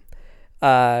Doom.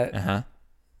 That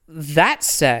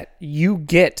set, you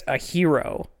get a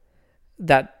hero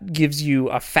that gives you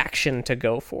a faction to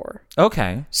go for.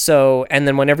 Okay. So, and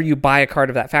then whenever you buy a card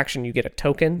of that faction, you get a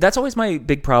token. That's always my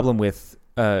big problem with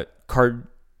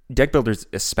deck builders,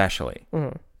 especially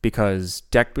because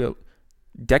deck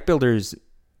builders,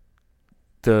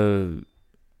 the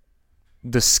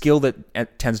skill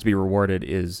that tends to be rewarded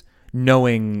is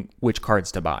knowing which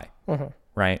cards to buy,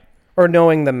 right? Or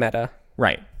knowing the meta.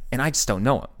 Right, and I just don't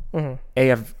know them.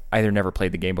 A, I've either never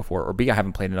played the game before, or B, I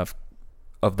haven't played enough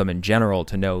of them in general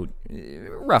to know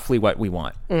roughly what we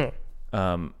want.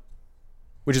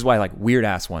 Which is why like weird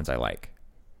ass ones I like.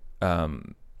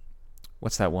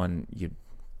 What's that one? You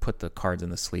put the cards in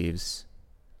the sleeves.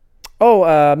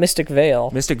 Oh, Mystic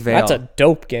Vale. Mystic Vale. That's a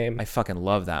dope game. I fucking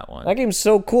love that one. That game's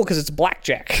so cool because it's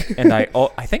blackjack. And I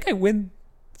think I win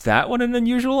that one an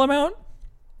unusual amount.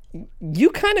 You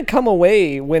kind of come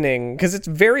away winning because it's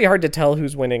very hard to tell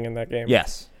who's winning in that game.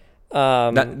 Yes.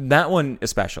 That one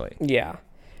especially. Yeah.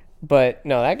 But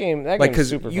no, that game's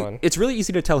super fun. It's really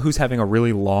easy to tell who's having a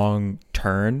really long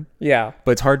turn, Yeah.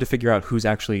 but it's hard to figure out who's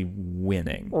actually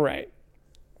winning. Right.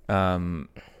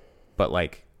 But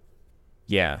like,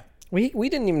 yeah. We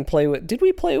didn't even play with. Did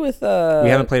we play with? We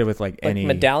haven't played it with like any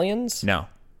medallions. No.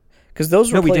 Because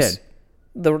those No, we replace did.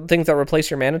 the things that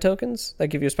replace your mana tokens that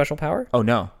give you a special power. Oh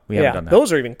no, we haven't done that.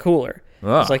 Those are even cooler.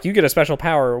 Ugh. It's like you get a special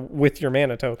power with your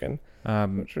mana token,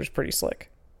 which was pretty slick.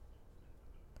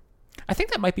 I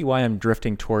think that might be why I'm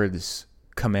drifting towards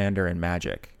Commander and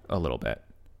Magic a little bit,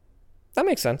 That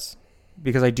makes sense.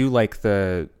 because I do like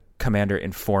the Commander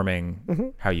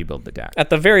informing how you build the deck, At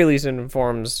the very least, it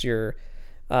informs your,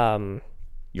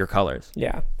 your colors.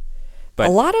 yeah. But-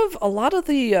 a lot of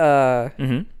the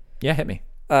Yeah, hit me.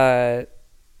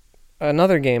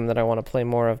 another game that I want to play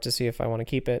more of to see if I want to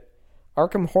keep it,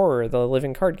 Arkham Horror, the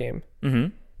living card game.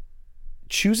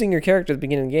 Choosing your character at the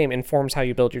beginning of the game informs how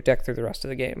you build your deck through the rest of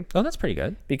the game, Oh, that's pretty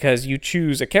good. because you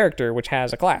choose a character which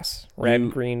has a class: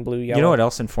 red, green, blue, yellow, You know what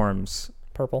else informs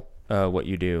purple. what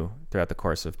you do throughout the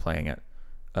course of playing it?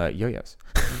 Yo-yos.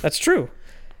 That's true.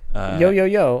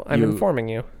 Yo, I'm informing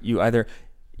you. You either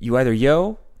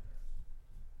yo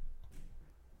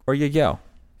or you yo.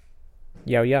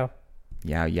 Yo.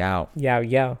 Yow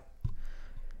yow.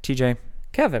 TJ,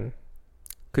 Kevin,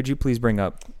 could you please bring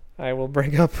up I will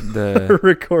bring up the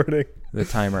recording. the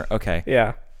timer? Okay.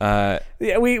 Yeah. Yeah.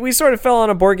 Yeah, we sort of fell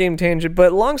on a board game tangent,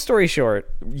 but long story short,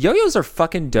 Yo-yos are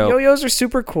fucking dope. yo-yos are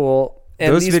super cool.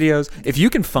 And Those videos, if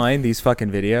you can find these fucking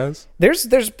videos,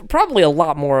 there's probably a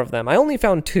lot more of them. I only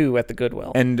found 2 at the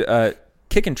Goodwill. and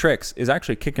Kickin' Tricks is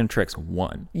actually Kickin' Tricks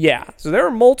 1. Yeah, so there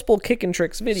are multiple kick and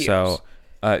tricks videos.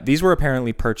 So these were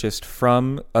apparently purchased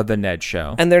from the Ned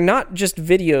Show. And they're not just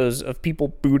videos of people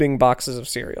booting boxes of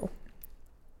cereal.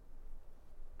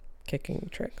 Kicking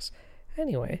tricks.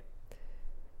 Anyway.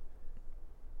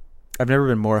 I've never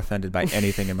been more offended by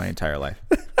anything in my entire life.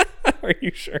 Are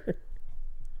you sure?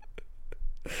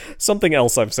 Something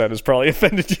else I've said has probably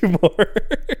offended you more.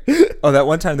 Oh, that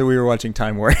one time that we were watching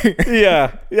Time Warrior.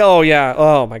 Yeah. Oh, yeah.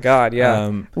 Oh, my God.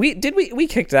 Yeah. We We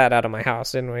kicked that out of my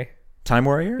house, didn't we? Time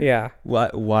Warrior? Yeah.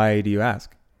 Why do you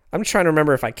ask? I'm trying to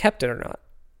remember if I kept it or not.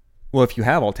 Well, if you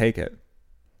have, I'll take it.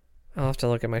 I'll have to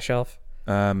look at my shelf.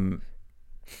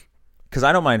 Because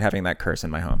I don't mind having that curse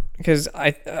in my home. Because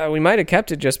we might have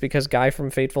kept it just because Guy from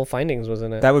Fateful Findings was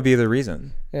in it. That would be the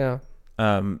reason. Yeah.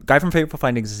 Guy from Fateful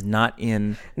Findings is not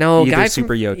in No, either Guy Super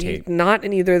from, Yo tape. Not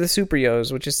in either of the Super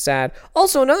Yos, which is sad.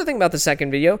 Also, another thing about the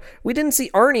second video, we didn't see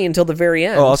Arnie until the very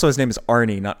end. Oh, also his name is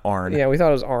Arnie, not Arn. Yeah, we thought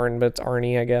it was Arn, but it's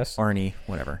Arnie, I guess. Arnie,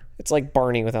 whatever. It's like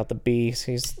Barney without the B.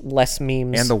 So he's less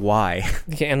memes. And the Y.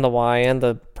 And the Y and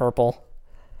the purple.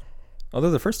 Although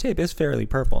the first tape is fairly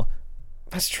purple.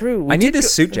 That's true. I need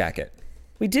this suit jacket.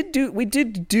 We did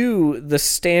do the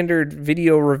standard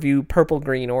video review purple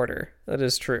green order. That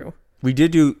is true. We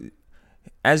did do,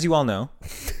 as you all know,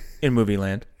 in Movie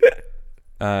Land,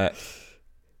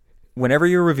 whenever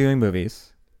you're reviewing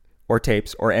movies or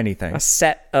tapes or anything, A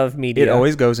set of media. it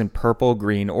always goes in purple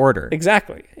green order.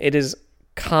 Exactly. It is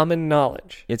common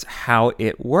knowledge. It's how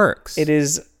it works. It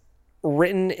is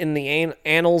written in the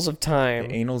annals of time.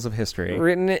 Annals of history.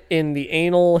 Written in the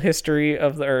anal history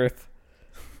of the earth.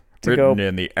 Written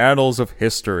in the annals of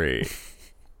history.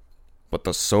 But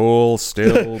the soul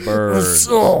still burns.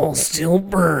 soul still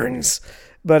burns.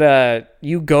 But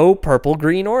you go purple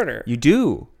green order. You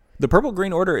do. The purple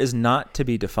green order is not to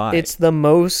be defied. It's the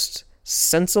most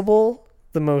sensible,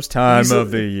 the most Time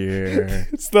of the year.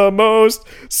 It's the most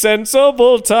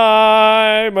sensible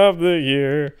time of the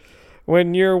year.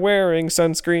 When you're wearing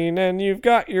sunscreen and you've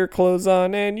got your clothes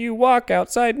on and you walk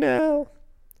outside now.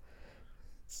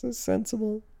 So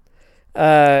sensible.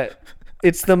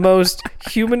 It's the most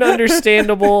human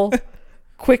understandable,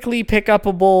 quickly pick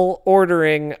upable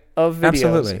ordering of videos.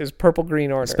 Absolutely. Is purple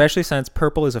green order. Especially since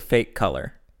purple is a fake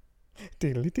color.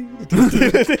 Yeah,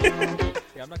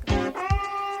 I'm not gonna...